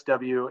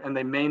BSW, and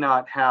they may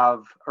not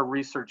have a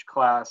research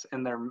class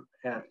in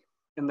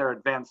their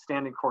advanced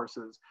standing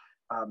courses.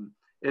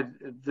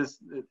 It's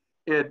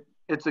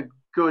a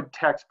good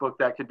textbook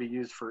that could be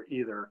used for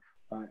either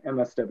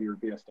MSW or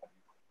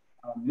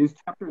BSW. These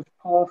chapters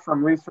pull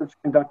from research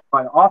conducted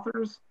by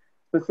authors,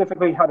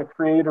 specifically how to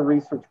create a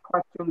research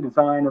question,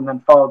 design, and then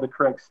follow the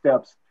correct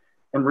steps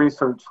in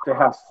research to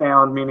have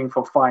sound,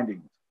 meaningful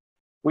findings.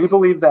 We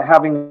believe that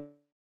having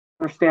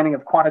understanding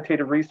of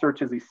quantitative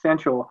research is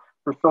essential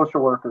for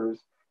social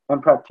workers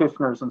and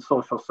practitioners in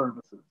social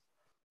services.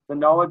 The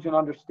knowledge and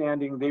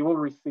understanding they will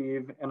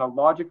receive in a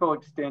logical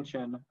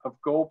extension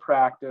of goal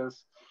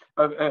practice,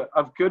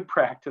 of good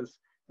practice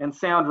and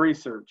sound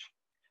research.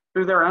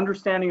 Through their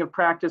understanding of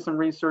practice and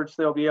research,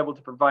 they'll be able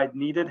to provide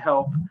needed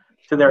help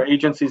to their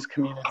agencies,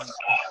 communities,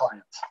 and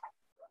clients.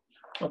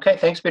 Okay,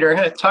 thanks, Peter. I'm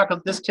going to talk,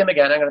 this is Tim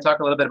again. I'm going to talk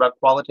a little bit about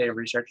qualitative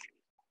research.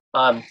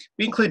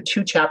 We include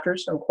 2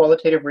 chapters on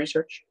qualitative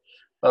research.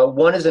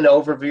 One is an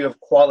overview of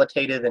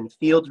qualitative and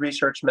field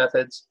research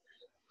methods.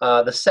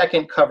 The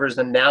second covers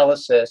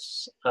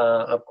analysis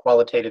of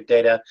qualitative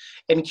data,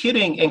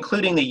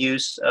 including the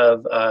use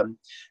of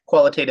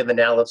qualitative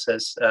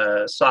analysis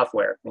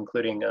software,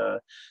 including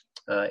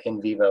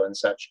NVivo and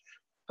such.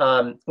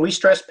 We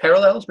stress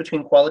parallels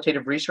between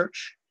qualitative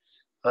research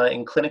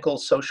and clinical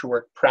social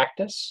work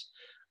practice.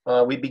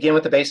 We begin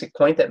with the basic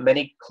point that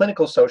many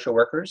clinical social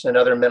workers and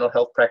other mental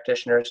health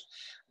practitioners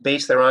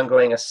base their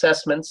ongoing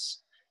assessments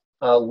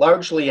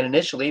largely and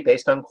initially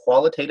based on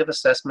qualitative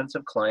assessments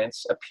of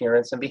clients'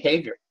 appearance and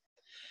behavior.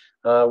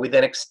 We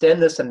then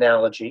extend this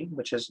analogy,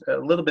 which is a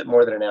little bit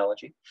more than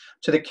analogy,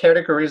 to the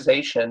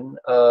categorization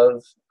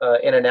of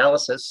an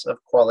analysis of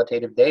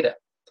qualitative data.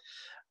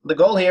 The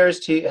goal here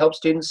is to help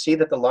students see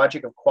that the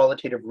logic of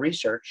qualitative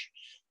research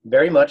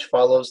very much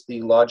follows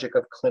the logic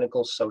of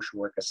clinical social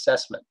work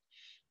assessment.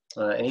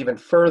 And even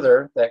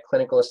further, that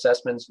clinical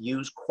assessments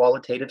use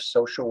qualitative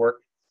social work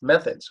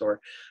methods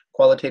or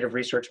qualitative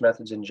research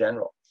methods in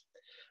general.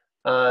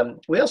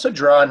 We also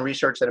draw on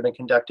research that have been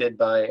conducted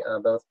by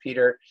both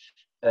Peter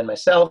and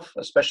myself,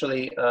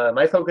 especially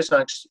my focus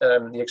on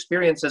the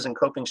experiences and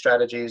coping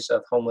strategies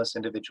of homeless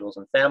individuals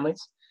and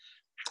families.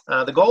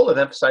 The goal of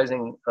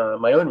emphasizing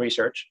my own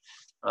research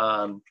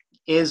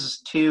is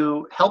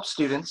to help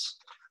students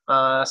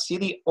See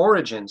the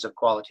origins of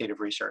qualitative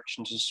research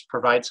and just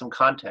provide some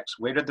context.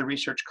 Where did the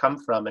research come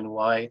from, and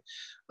why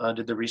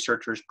did the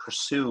researchers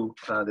pursue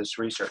this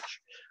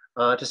research?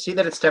 To see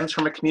that it stems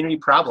from a community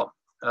problem,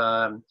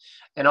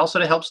 and also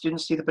to help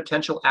students see the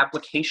potential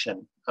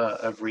application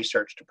of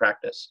research to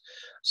practice.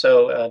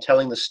 So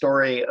telling the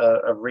story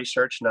of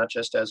research, not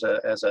just as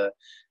a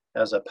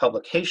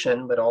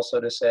publication, but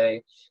also to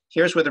say,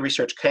 here's where the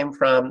research came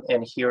from,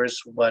 and here's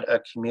what a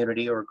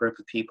community or a group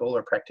of people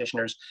or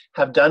practitioners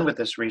have done with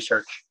this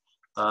research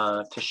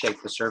to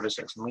shape the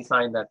services. And we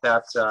find that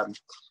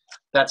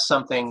that's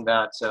something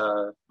that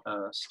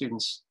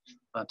students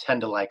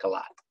tend to like a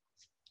lot.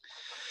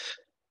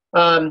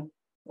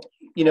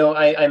 You know,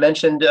 I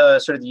mentioned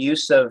sort of the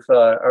use of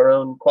our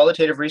own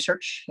qualitative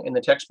research in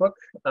the textbook.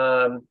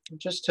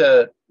 Just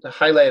to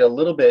highlight a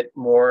little bit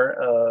more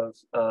of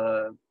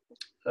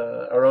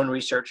our own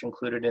research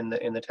included in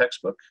the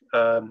textbook.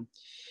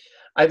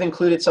 I've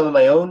included some of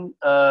my own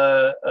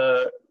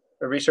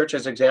research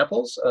as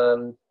examples.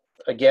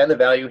 Again, the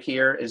value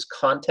here is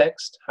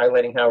context,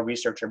 highlighting how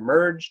research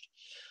emerged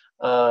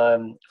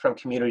from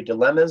community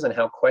dilemmas and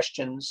how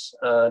questions,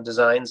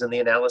 designs, and the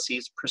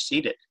analyses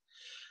proceeded.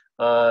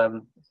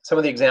 Some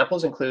of the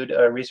examples include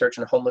research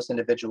on homeless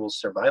individuals'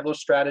 survival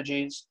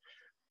strategies,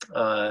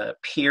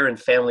 peer and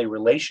family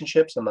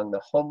relationships among the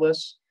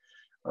homeless,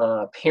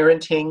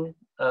 parenting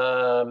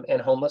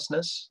and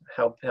homelessness,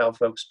 how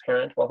folks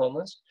parent while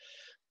homeless,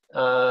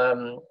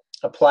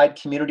 applied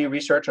community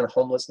research on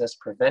homelessness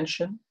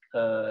prevention,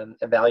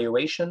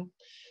 evaluation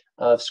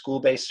of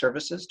school-based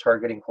services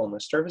targeting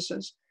homeless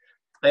services.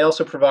 I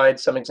also provide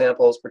some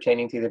examples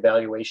pertaining to the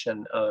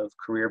evaluation of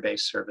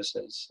career-based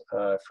services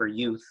for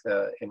youth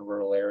in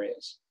rural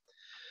areas.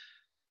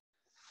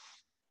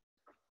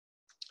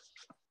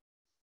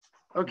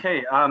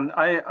 Okay,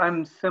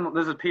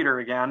 this is Peter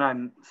again.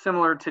 I'm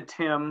similar to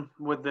Tim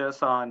with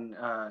this on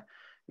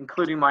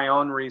including my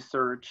own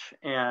research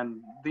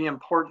and the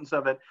importance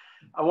of it.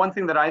 One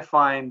thing that I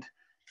find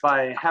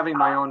by having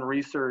my own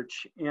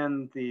research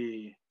in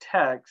the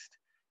text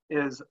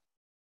is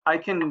I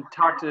can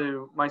talk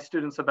to my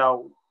students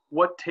about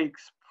what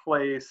takes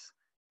place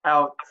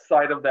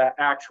outside of that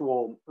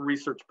actual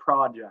research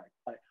project,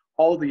 like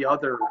all the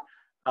other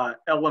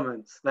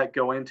elements that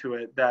go into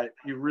it that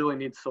you really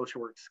need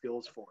social work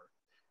skills for.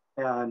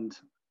 And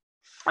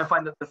I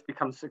find that this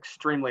becomes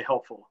extremely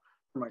helpful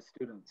for my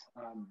students.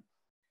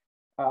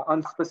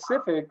 On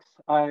specifics,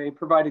 I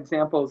provide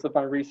examples of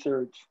my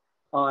research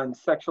on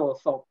sexual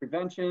assault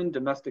prevention,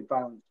 domestic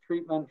violence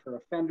treatment for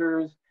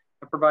offenders.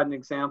 I provide an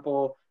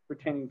example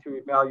pertaining to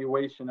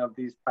evaluation of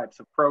these types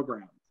of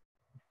programs.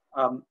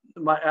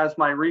 As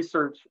my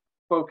research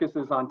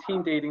focuses on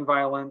teen dating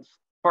violence,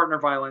 partner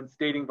violence,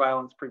 dating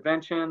violence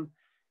prevention,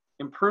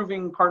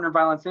 improving partner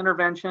violence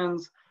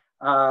interventions,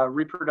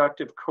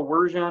 reproductive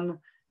coercion,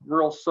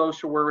 rural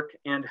social work,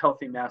 and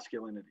healthy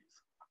masculinities.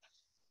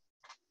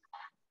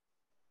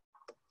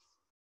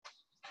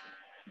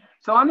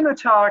 So I'm going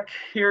to talk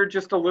here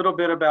just a little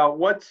bit about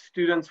what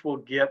students will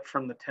get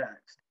from the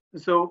text.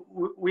 So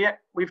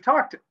we've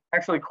talked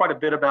actually quite a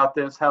bit about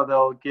this, how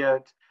they'll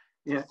get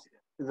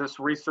this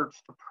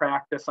research to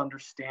practice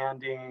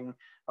understanding,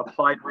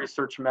 applied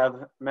research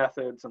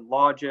methods and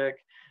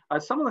logic.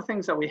 Some of the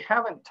things that we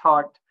haven't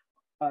talked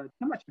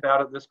too much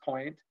about at this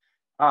point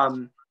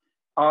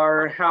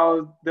are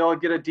how they'll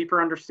get a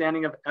deeper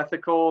understanding of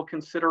ethical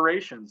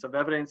considerations of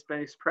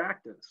evidence-based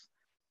practice.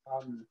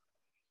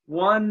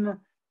 One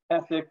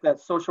ethic that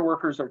social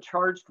workers are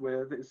charged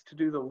with is to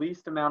do the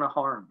least amount of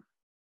harm.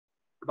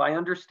 By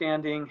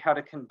understanding how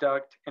to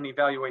conduct and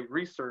evaluate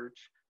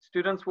research,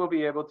 students will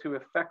be able to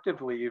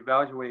effectively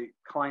evaluate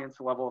clients'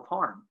 level of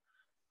harm.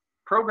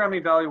 Program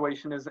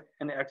evaluation is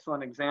an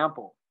excellent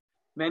example.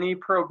 Many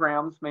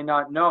programs may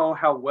not know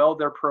how well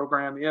their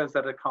program is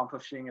at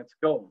accomplishing its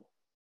goal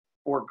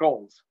or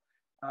goals.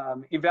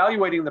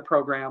 Evaluating the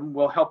program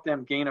will help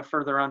them gain a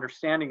further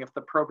understanding if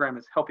the program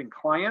is helping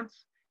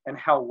clients and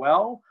how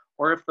well,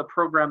 or if the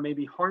program may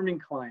be harming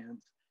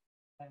clients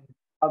and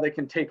how they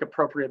can take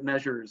appropriate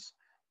measures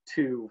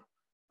to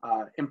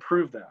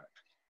improve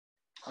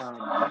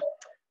that.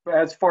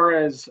 As far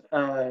as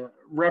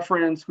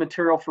reference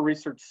material for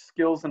research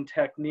skills and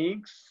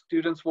techniques,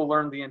 students will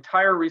learn the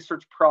entire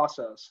research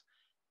process,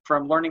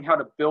 from learning how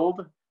to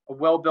build a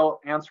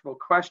well-built answerable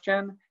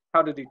question,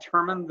 how to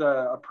determine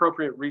the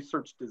appropriate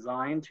research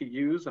design to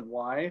use and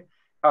why,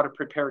 how to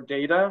prepare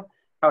data,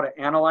 how to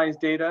analyze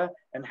data,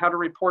 and how to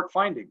report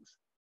findings.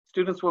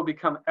 Students will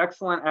become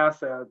excellent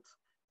assets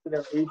to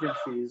their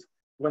agencies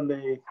when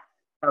they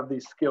have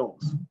these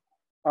skills.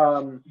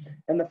 And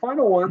the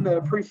final one, the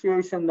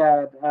appreciation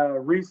that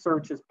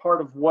research is part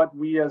of what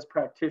we as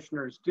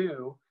practitioners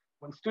do.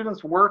 When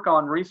students work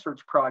on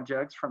research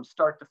projects from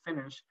start to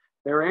finish,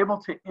 they're able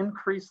to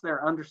increase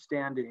their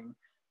understanding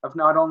of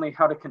not only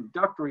how to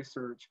conduct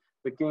research,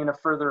 but gain a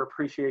further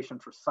appreciation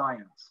for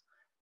science.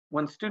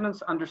 When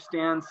students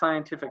understand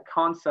scientific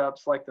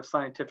concepts like the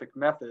scientific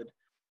method,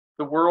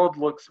 the world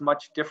looks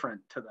much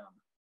different to them.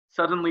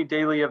 Suddenly,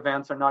 daily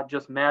events are not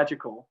just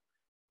magical,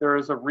 There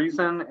is a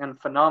reason and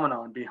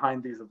phenomenon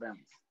behind these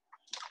events.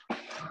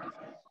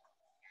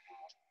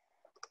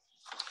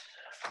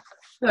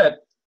 Good.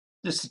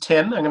 This is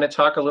Tim. I'm going to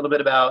talk a little bit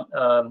about,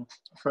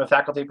 from a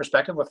faculty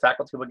perspective, what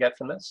faculty will get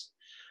from this.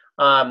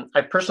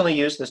 I've personally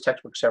used this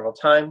textbook several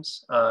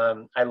times.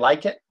 I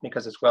like it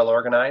because it's well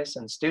organized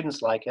and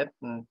students like it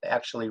and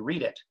actually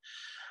read it.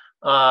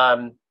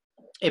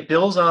 It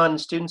builds on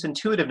students'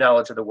 intuitive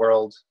knowledge of the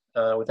world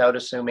without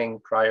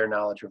assuming prior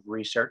knowledge of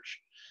research.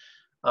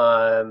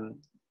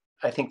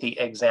 I think the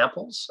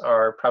examples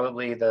are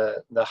probably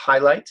the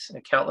highlight,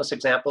 countless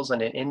examples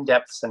and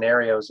in-depth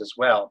scenarios as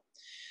well.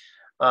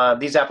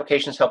 These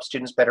applications help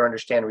students better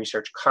understand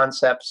research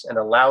concepts and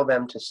allow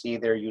them to see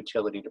their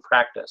utility to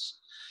practice.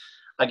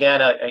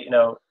 Again,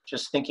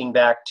 just thinking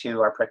back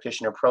to our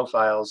practitioner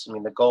profiles, I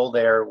mean, the goal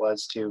there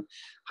was to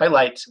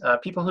highlight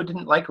people who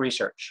didn't like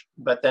research,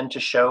 but then to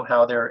show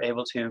how they're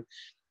able to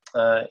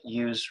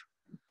use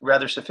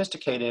rather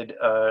sophisticated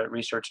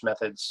research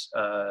methods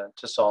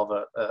to solve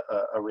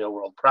a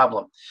real-world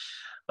problem.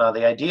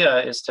 The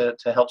idea is to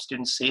help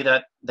students see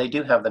that they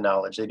do have the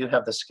knowledge, they do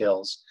have the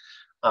skills,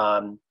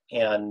 and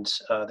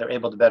they're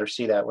able to better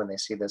see that when they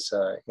see this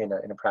in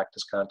a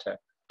practice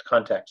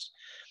context.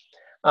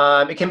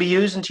 It can be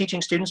used in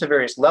teaching students at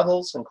various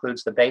levels,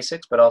 includes the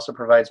basics, but also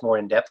provides more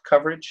in-depth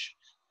coverage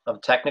of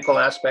technical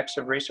aspects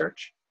of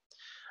research.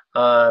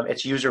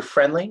 It's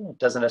user-friendly. It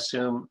doesn't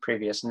assume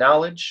previous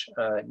knowledge.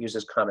 It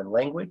uses common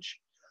language.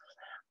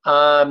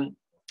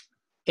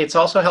 It's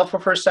also helpful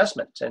for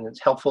assessment, and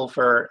it's helpful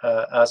for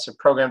us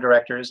program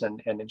directors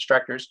and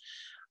instructors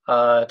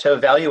to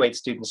evaluate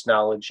students'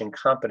 knowledge and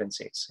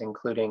competencies,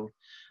 including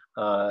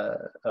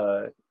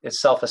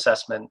its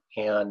self-assessment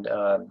and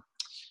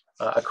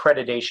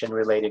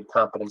accreditation-related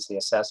competency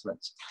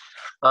assessments.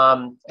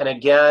 And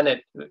again,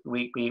 it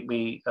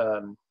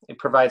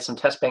provides some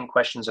test bank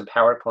questions and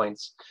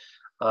PowerPoints,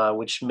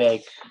 which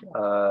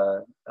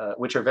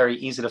are very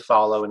easy to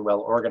follow and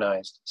well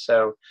organized.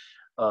 So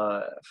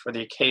for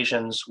the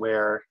occasions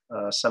where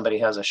somebody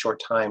has a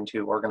short time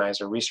to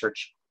organize a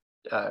research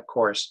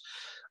course,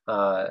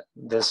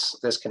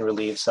 this can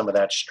relieve some of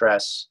that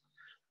stress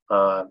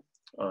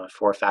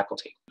for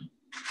faculty.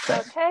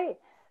 Okay.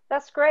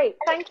 That's great.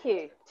 Thank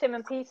you, Tim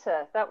and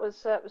Peter. That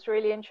was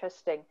really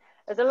interesting.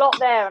 There's a lot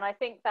there, and I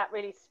think that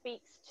really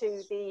speaks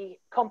to the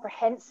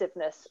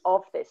comprehensiveness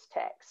of this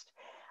text.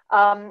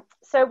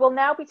 So we'll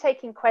now be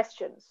taking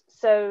questions.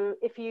 So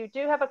if you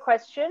do have a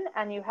question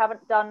and you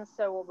haven't done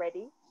so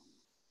already,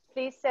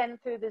 please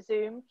send through the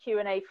Zoom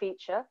Q&A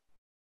feature.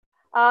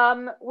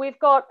 We've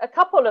got a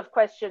couple of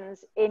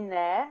questions in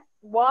there.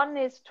 One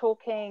is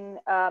talking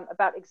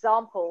about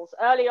examples.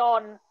 Early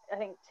on, I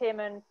think Tim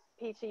and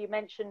Peter, you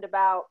mentioned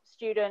about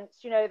students,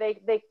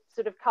 they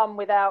sort of come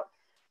with a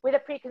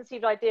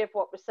preconceived idea of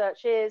what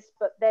research is,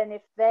 but then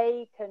if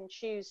they can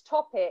choose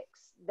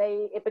topics,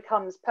 it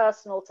becomes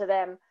personal to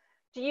them.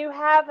 Do you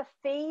have a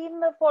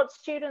theme of what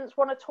students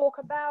want to talk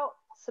about?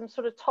 Some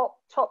sort of top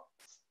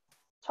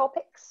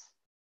topics?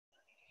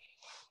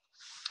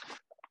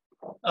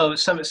 Oh,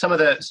 some of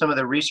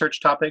the research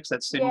topics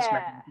that students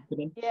might be interested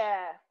in.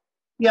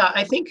 Yeah,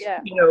 I think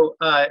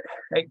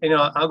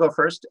I'll go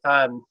first.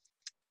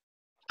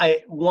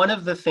 One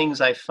of the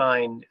things I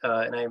find,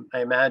 and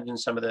I imagine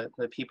some of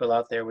the people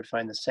out there would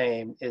find the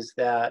same, is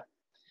that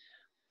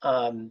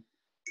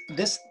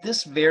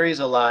this varies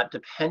a lot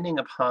depending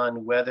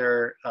upon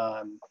whether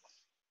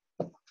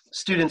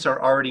students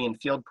are already in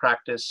field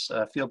practice,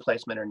 field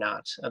placement or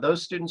not.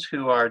 Those students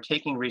who are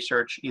taking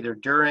research either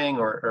during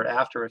or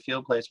after a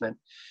field placement,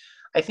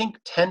 I think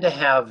tend to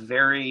have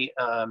very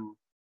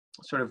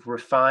sort of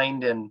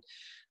refined and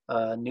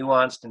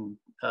nuanced and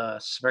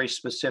very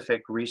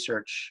specific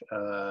research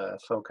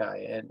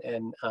foci,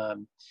 and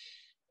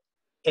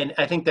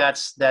I think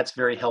that's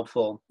very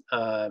helpful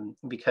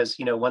because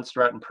once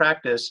they're out in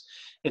practice,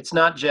 it's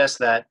not just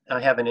that I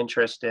have an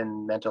interest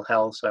in mental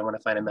health, so I want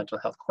to find a mental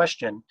health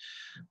question.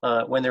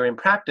 When they're in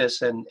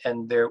practice and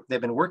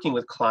they've been working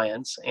with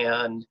clients,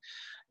 and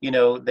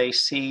they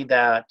see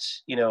that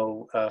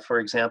for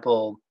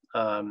example,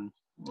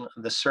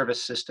 the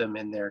service system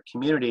in their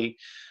community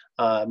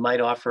might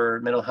offer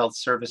mental health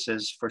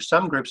services for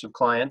some groups of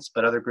clients,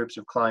 but other groups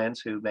of clients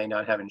who may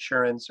not have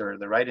insurance or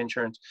the right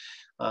insurance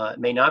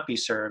may not be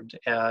served.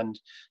 And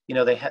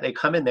they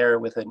come in there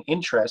with an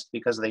interest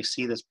because they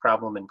see this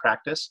problem in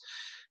practice,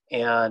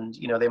 and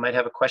they might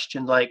have a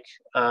question like,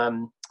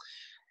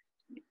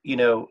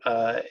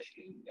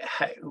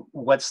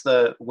 what's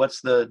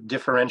the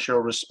differential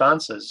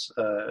responses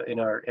in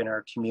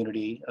our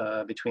community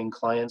between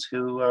clients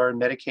who are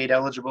Medicaid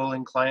eligible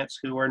and clients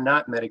who are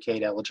not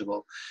Medicaid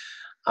eligible,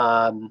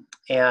 and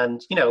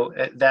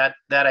that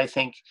I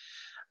think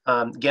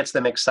gets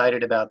them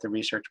excited about the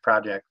research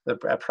project, the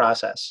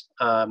process.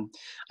 I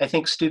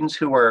think students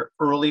who are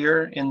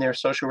earlier in their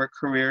social work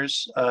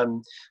careers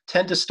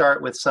tend to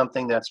start with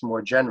something that's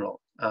more general,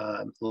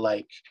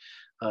 like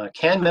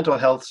can mental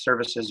health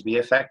services be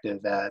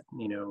effective at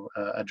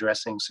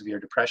addressing severe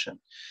depression?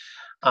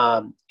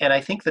 And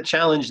I think the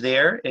challenge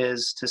there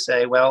is to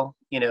say, well,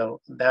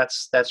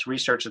 that's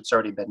research that's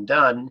already been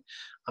done,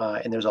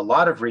 and there's a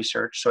lot of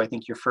research. So I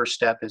think your first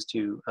step is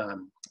to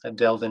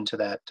delve into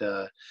that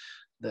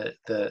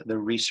the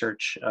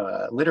research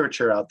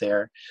literature out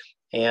there,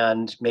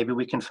 and maybe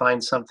we can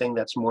find something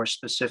that's more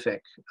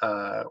specific,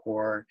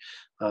 or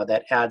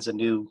that adds a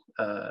new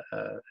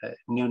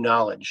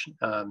knowledge.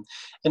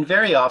 And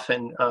very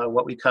often,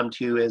 what we come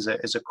to is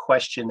a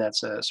question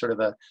that's a sort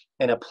of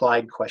an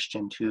applied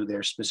question to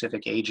their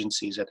specific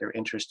agencies that they're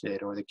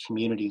interested, or the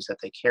communities that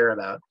they care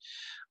about.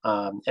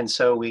 And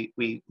so we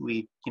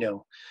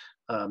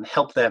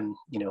help them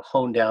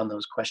hone down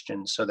those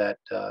questions so that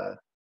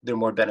they're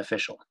more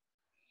beneficial.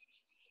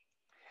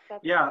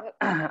 Yeah.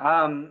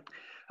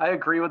 I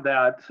agree with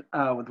that,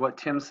 with what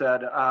Tim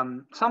said.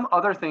 Some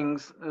other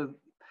things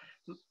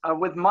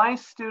with my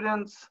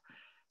students,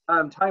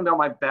 talking about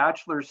my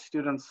bachelor's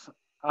students,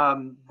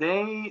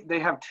 they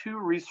have 2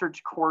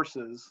 research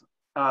courses,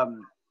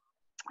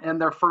 and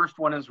their first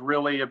one is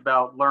really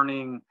about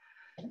learning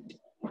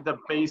the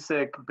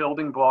basic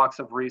building blocks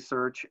of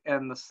research,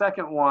 and the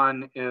second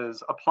one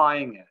is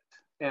applying it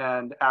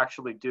and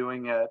actually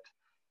doing it.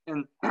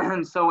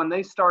 And so when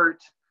they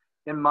start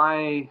in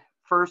my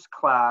first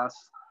class,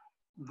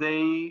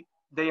 they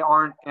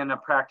aren't in a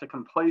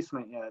practicum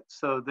placement yet.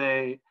 So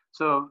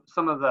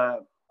some of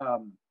the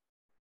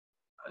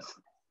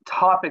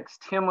topics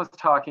Tim was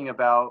talking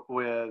about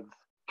with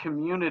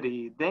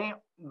community, they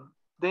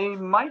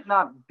might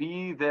not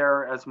be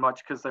there as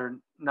much because they're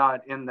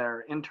not in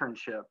their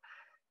internship.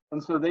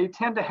 And so they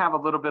tend to have a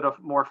little bit of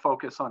more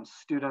focus on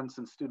students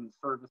and student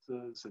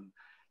services,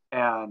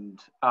 and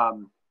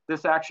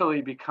this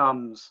actually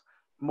becomes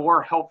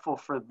more helpful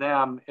for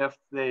them if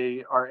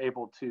they are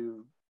able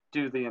to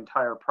do the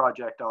entire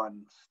project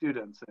on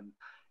students,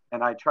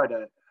 and I try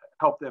to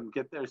help them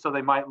get there. So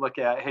they might look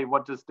at, hey,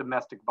 what does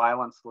domestic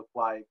violence look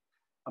like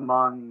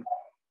among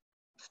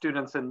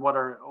students, and what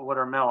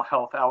are mental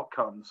health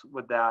outcomes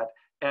with that,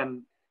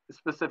 and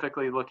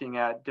specifically looking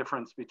at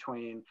difference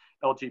between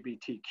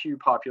LGBTQ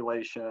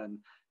population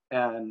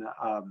and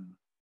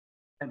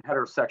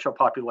heterosexual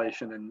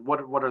population, and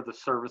what are the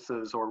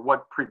services, or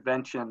what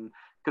prevention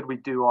could we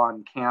do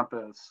on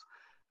campus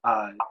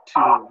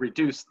to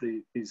reduce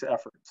these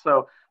efforts.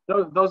 So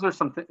those are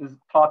some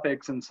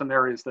topics and some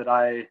areas that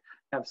I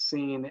have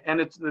seen, and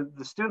it's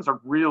the students are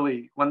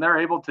really, when they're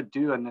able to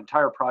do an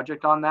entire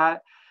project on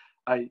that,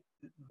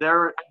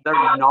 their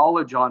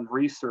knowledge on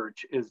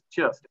research is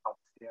just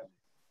outstanding.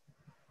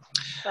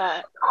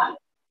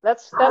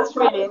 That's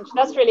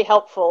really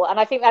helpful, and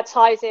I think that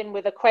ties in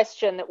with a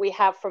question that we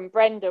have from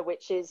Brenda,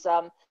 which is,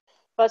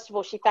 first of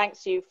all, she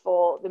thanks you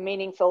for the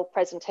meaningful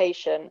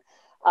presentation,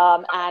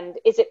 and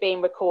is it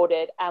being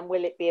recorded, and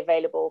will it be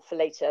available for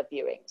later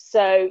viewing?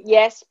 So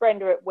yes,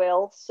 Brenda, it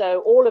will.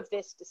 So all of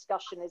this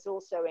discussion is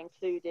also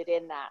included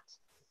in that.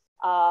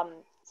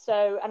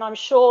 And I'm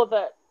sure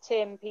that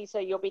Tim,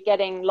 Peter, you'll be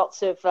getting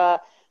lots of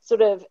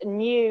sort of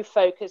new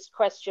focused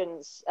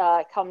questions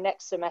come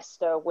next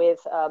semester with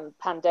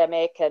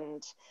pandemic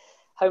and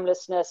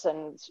homelessness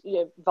and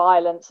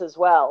violence as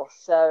well.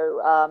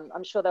 So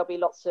I'm sure there'll be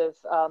lots of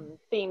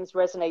themes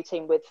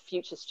resonating with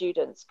future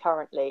students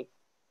currently.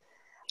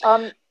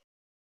 Go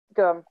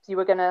on. You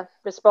were going to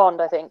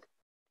respond, I think.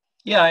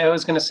 Yeah, I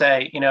was going to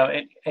say,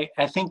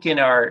 I think in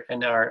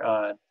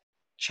our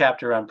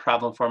chapter on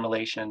problem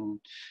formulation,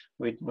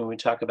 when we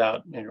talk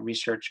about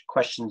research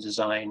question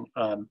design,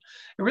 it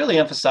really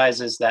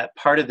emphasizes that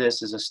part of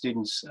this is a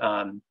student's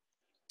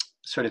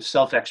sort of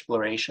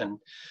self-exploration.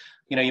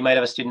 You might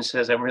have a student who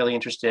says, I'm really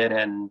interested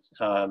in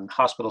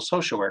hospital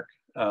social work.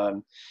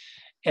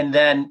 And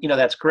then,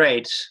 that's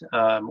great.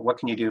 What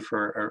can you do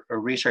for a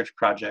research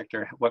project,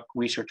 or what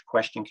research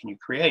question can you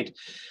create?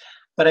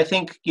 But I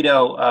think,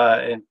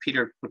 and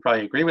Peter would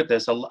probably agree with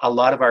this, a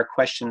lot of our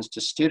questions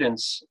to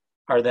students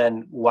are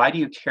then, why do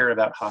you care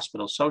about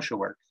hospital social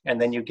work? And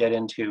then you get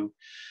into,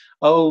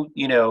 a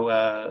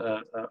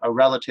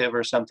relative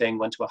or something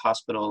went to a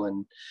hospital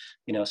and,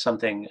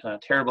 something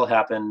terrible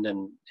happened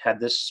and had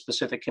this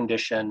specific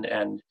condition.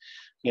 And,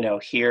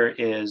 here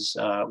is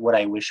what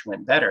I wish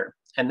went better.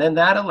 And then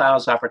that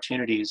allows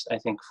opportunities, I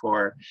think,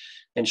 for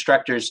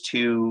instructors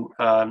to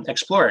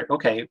explore it.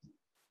 Okay,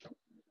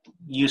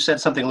 you said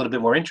something a little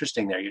bit more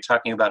interesting there. You're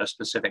talking about a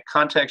specific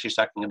context. You're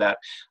talking about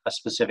a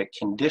specific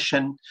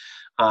condition.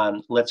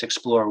 Let's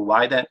explore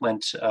why that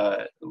went,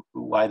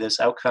 why this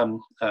outcome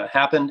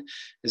happened.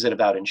 Is it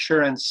about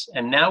insurance?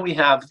 And now we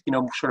have,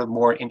 sort of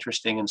more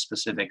interesting and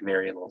specific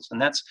variables.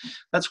 And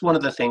that's one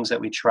of the things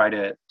that we try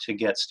to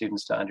get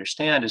students to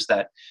understand, is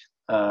that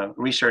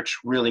research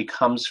really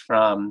comes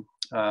from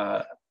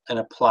an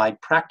applied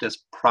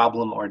practice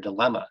problem or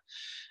dilemma.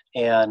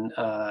 And,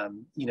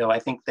 I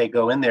think they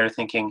go in there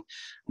thinking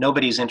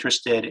nobody's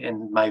interested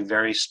in my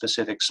very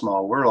specific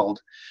small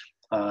world.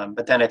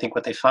 But then I think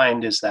what they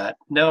find is that,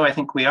 no, I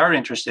think we are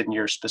interested in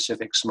your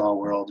specific small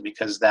world,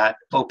 because that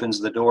opens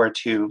the door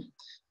to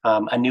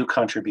a new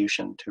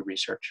contribution to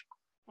research.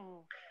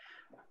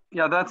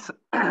 Yeah, that's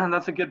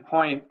a good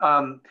point.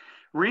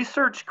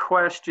 research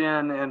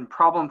question and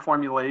problem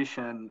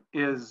formulation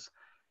is,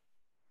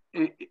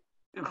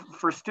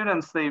 for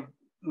students,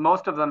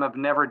 most of them have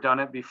never done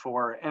it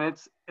before, and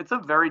it's a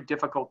very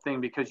difficult thing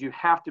because you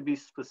have to be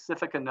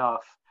specific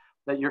enough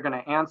that you're going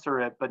to answer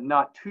it, but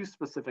not too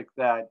specific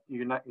that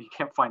you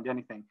can't find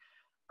anything.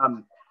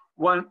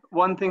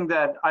 One thing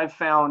that I've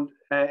found,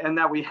 and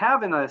that we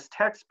have in this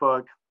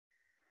textbook,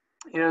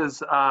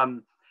 is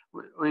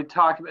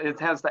it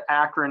has the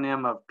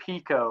acronym of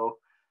PICO,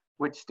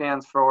 which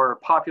stands for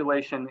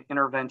Population,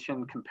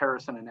 Intervention,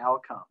 Comparison, and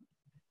Outcome.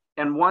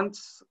 And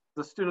once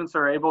the students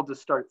are able to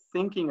start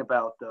thinking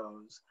about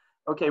those,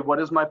 okay, what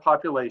is my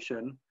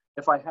population?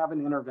 If I have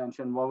an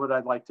intervention, what would I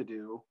like to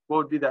do? What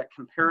would be that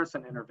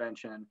comparison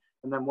intervention?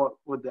 And then what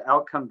would the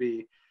outcome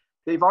be?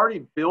 They've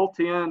already built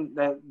in,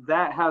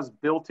 that has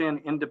built-in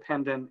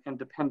independent and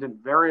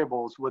dependent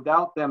variables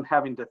without them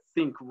having to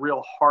think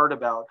real hard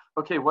about,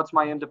 okay, what's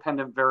my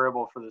independent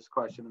variable for this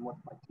question and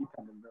what's my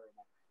dependent variable?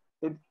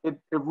 It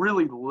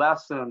really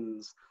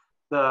lessens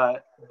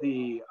the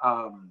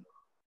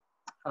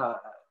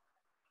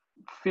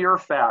fear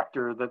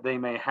factor that they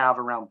may have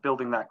around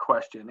building that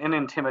question and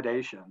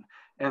intimidation.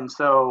 And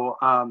so,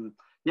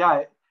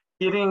 yeah,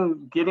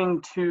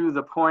 getting to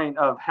the point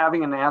of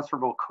having an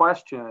answerable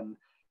question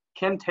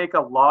can take a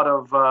lot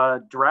of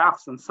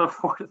drafts and so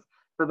forth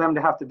for them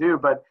to have to do,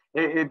 but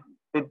it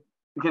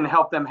can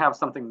help them have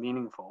something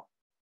meaningful.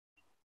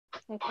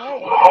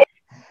 Okay.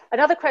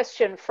 Another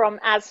question from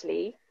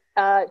Asli.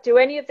 Do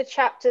any of the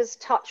chapters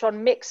touch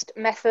on mixed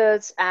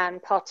methods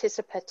and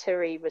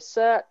participatory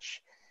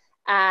research?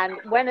 And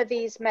when are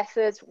these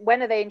methods,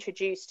 when are they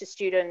introduced to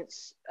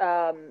students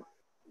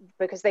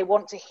because they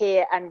want to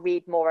hear and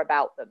read more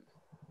about them?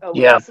 Oh,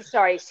 yeah.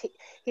 Sorry,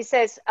 he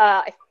says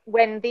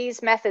when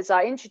these methods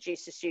are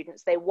introduced to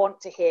students, they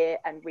want to hear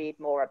and read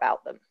more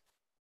about them.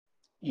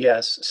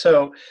 Yes,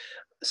 so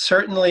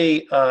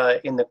certainly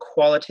in the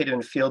qualitative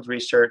and field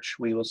research,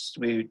 we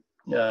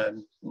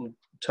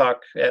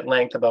talk at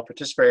length about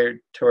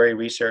participatory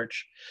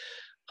research.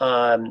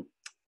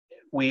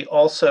 We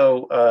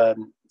also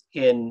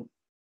in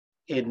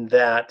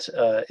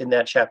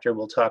that chapter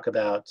we'll talk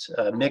about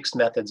mixed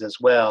methods as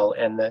well,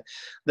 and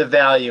the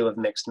value of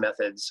mixed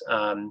methods.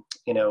 While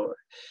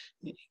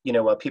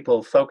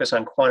people focus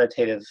on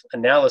quantitative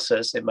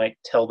analysis, it might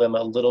tell them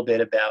a little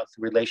bit about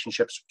the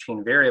relationships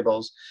between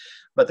variables,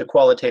 but the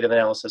qualitative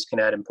analysis can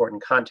add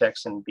important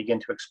context and begin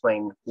to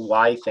explain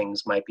why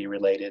things might be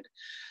related.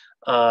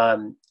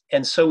 And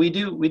so we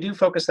do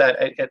focus that,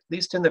 at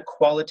least in the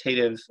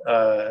qualitative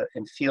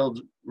and field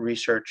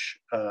research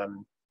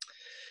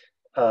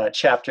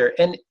chapter,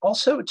 and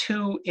also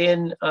too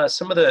in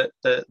some of the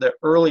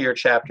earlier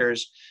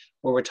chapters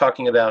where we're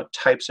talking about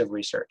types of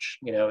research.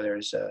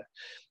 There's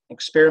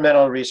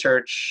experimental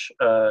research,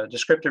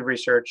 descriptive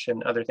research,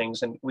 and other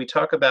things, and we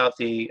talk about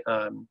the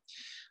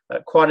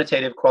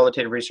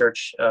qualitative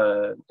research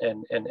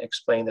and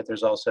explain that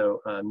there's also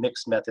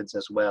mixed methods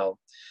as well.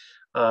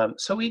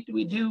 So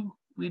we do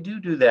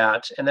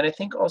that, and then I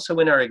think also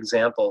in our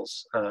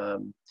examples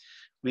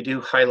we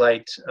do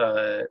highlight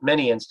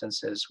many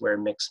instances where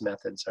mixed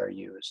methods are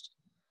used.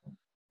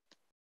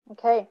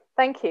 Okay,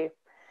 thank you.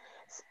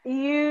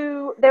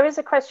 There is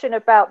a question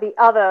about the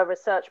other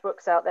research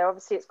books out there.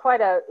 Obviously, it's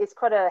quite a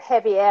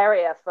heavy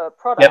area for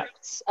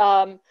products.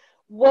 Yep.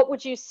 What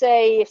would you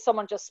say, if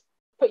someone just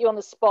put you on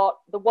the spot,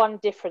 the one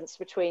difference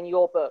between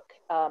your book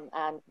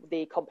and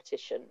the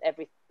competition,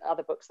 every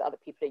other books that other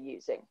people are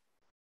using?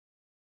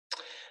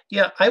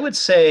 Yeah, I would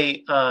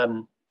say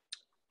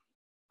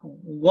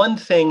one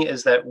thing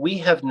is that we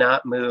have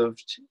not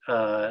moved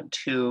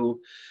to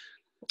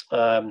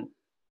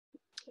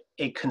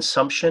a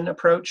consumption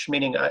approach,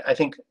 meaning I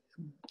think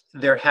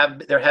there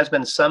has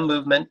been some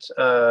movement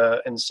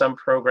in some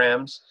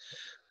programs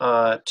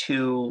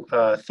to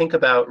think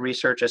about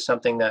research as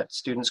something that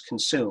students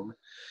consume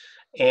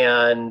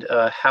and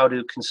how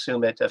to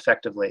consume it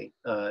effectively,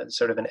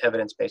 sort of an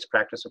evidence-based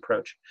practice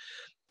approach.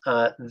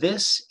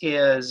 This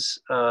is,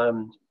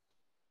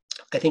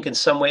 I think in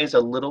some ways, a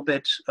little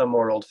bit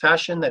more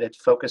old-fashioned, that it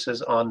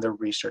focuses on the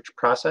research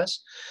process.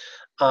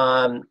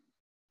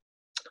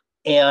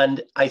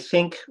 And I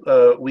think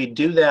we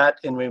do that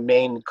and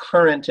remain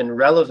current and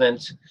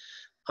relevant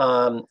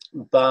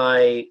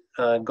by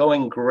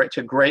going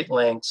to great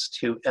lengths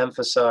to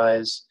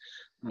emphasize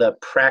the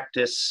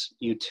practice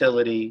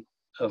utility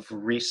of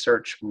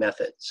research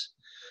methods.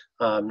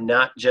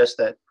 Not just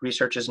that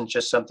research isn't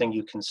just something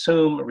you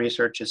consume,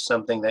 research is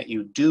something that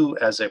you do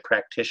as a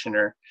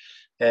practitioner,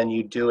 and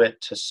you do it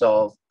to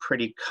solve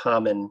pretty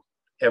common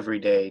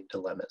everyday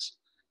dilemmas.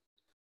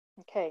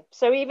 Okay,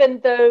 so even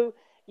though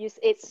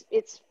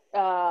it's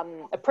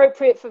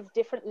appropriate for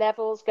different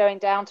levels, going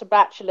down to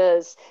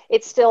bachelor's,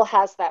 it still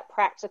has that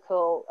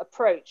practical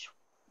approach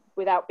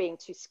without being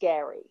too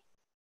scary.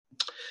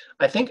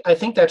 I think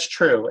that's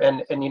true,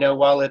 and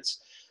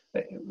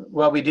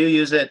while we do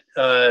use it,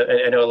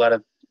 I know a lot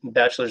of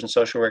bachelor's in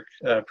social work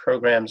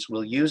programs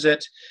will use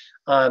it.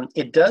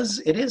 It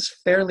is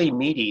fairly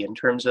meaty in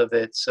terms of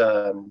its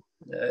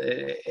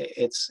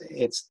it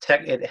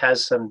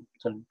has some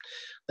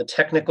the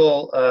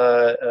technical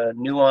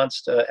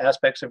nuanced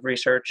aspects of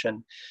research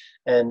and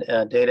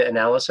data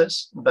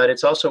analysis, but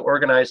it's also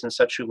organized in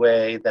such a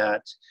way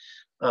that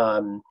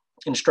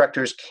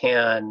instructors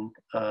can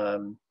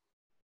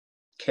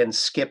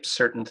skip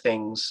certain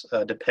things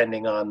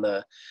depending on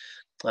the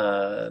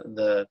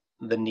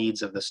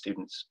needs of the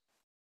students.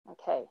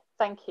 Okay,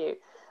 thank you.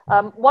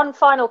 One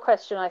final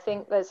question. I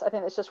think there's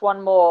just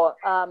one more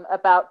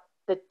about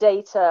the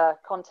data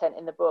content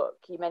in the book.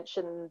 You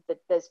mentioned that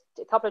there's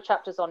a couple of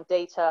chapters on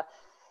data.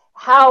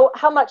 How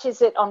much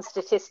is it on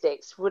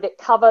statistics? Would it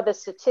cover the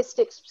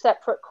statistics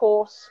separate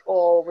course,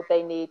 or would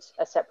they need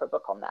a separate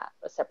book on that,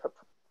 a separate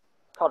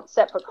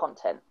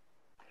content?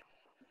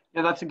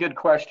 Yeah, that's a good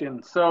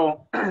question.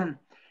 So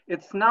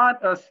it's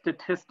not a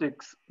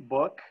statistics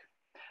book.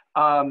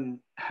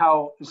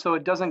 So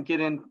it doesn't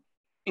get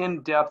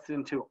in depth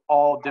into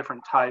all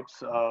different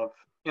types of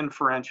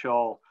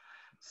inferential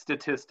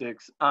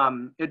statistics.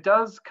 It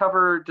does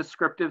cover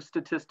descriptive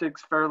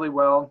statistics fairly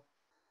well.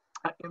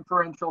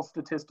 Inferential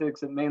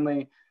statistics, it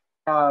mainly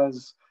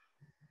has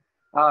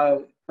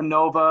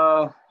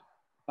ANOVA,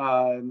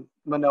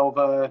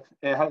 MANOVA,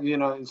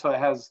 so it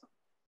has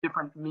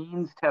different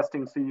means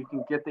testing, so you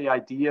can get the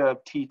idea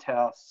of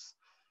t-tests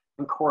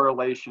and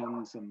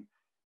correlations, and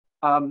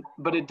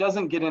but it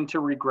doesn't get into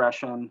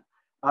regression.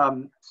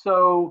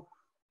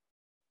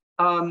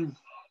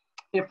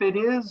 If it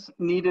is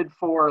needed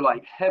for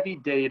like heavy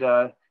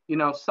data,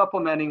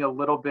 supplementing a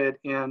little bit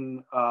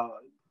in,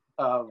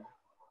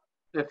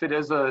 if it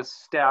is a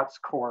stats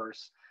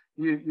course,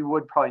 you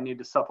would probably need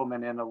to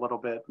supplement in a little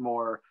bit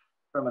more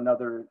from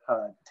another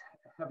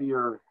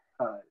heavier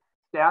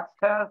stats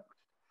test.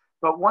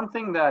 But one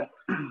thing that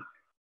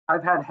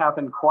I've had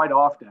happen quite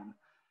often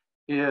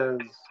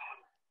is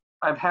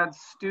I've had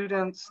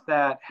students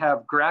that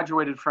have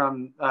graduated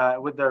from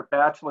with their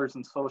bachelor's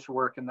in social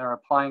work, and they're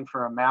applying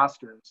for a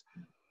master's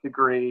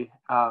degree,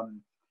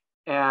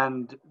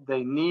 and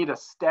they need a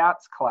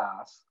stats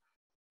class.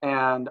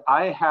 And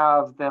I've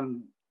had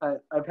them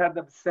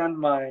send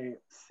my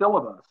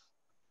syllabus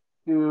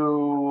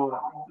to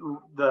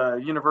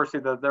the university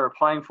that they're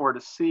applying for to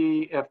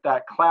see if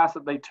that class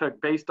that they took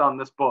based on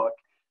this book,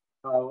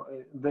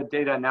 the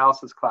data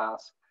analysis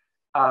class,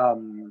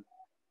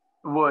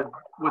 would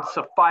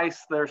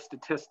suffice their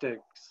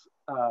statistics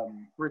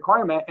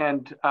requirement.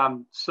 And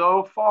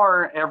so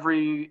far,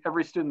 every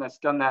student that's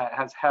done that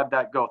has had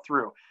that go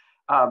through.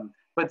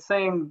 But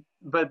saying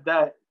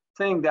that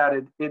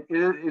it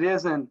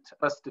isn't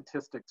a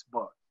statistics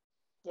book.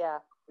 Yeah.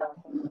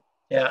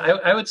 Yeah,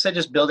 I would say,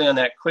 just building on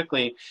that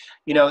quickly,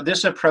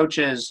 this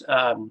approaches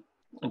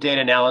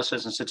data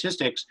analysis and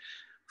statistics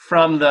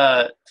from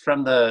the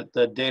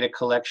data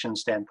collection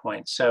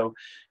standpoint. So,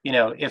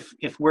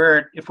 if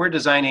we're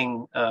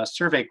designing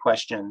survey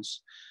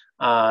questions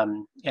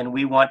and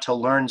we want to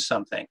learn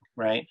something,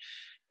 right?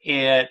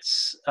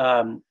 It's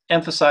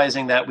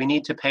emphasizing that we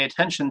need to pay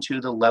attention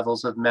to the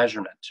levels of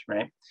measurement,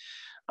 right?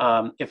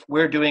 If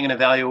we're doing an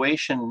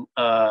evaluation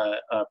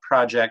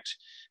project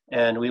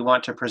and we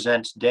want to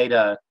present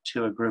data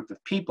to a group of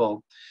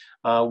people,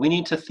 we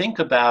need to think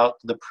about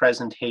the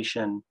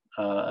presentation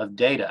of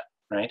data,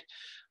 right?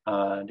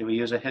 Do we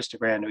use a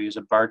histogram? Do we use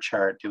a bar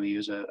chart? Do we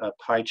use a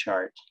pie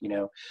chart? We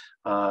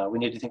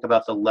need to think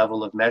about the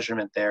level of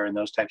measurement there and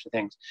those types of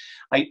things.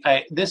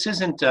 This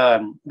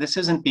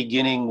isn't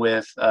beginning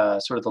with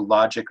sort of the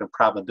logic of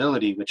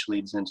probability, which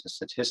leads into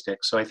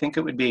statistics. So I think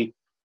it would be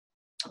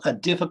a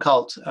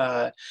difficult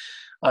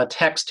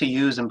text to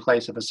use in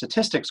place of a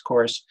statistics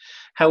course.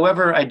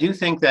 However, I do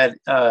think that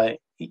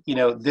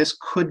this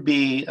could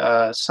be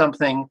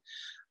something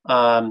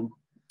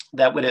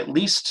that would at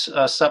least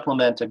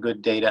supplement a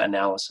good data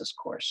analysis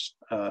course.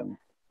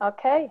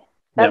 Okay.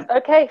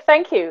 Okay,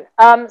 thank you.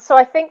 So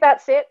I think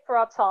that's it for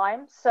our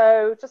time.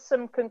 So just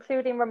some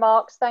concluding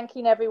remarks,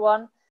 thanking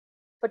everyone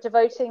for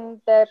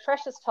devoting their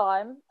precious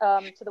time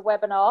to the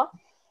webinar.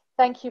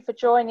 Thank you for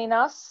joining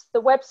us.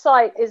 The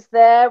website is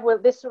there.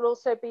 This will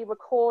also be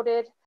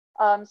recorded.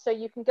 So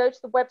you can go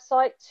to the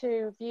website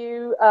to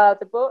view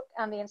the book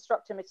and the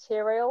instructor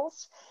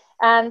materials.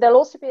 And there'll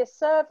also be a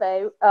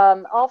survey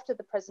after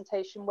the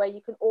presentation where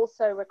you can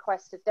also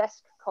request a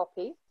desk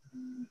copy.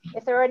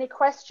 If there are any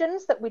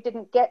questions that we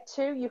didn't get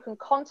to, you can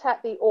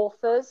contact the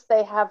authors.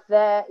 They have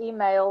their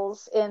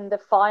emails in the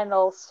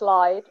final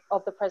slide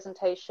of the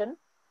presentation.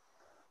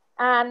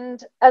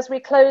 And as we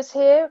close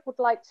here, would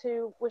like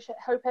to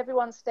hope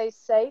everyone stays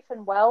safe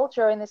and well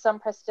during this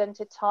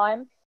unprecedented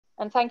time.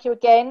 And thank you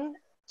again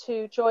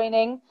to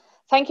joining.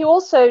 Thank you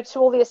also to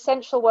all the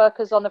essential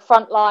workers on the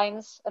front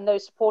lines and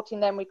those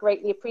supporting them. We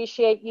greatly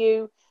appreciate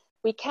you.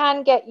 We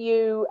can get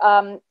you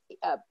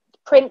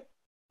print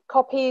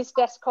copies,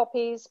 desk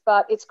copies,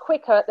 but it's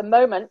quicker at the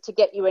moment to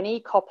get you an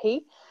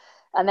e-copy,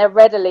 and they're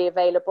readily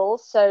available.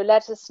 So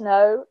let us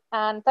know.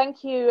 And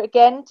thank you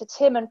again to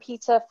Tim and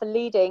Peter for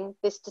leading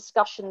this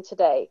discussion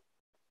today.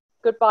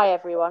 Goodbye,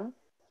 everyone.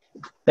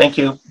 Thank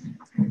you.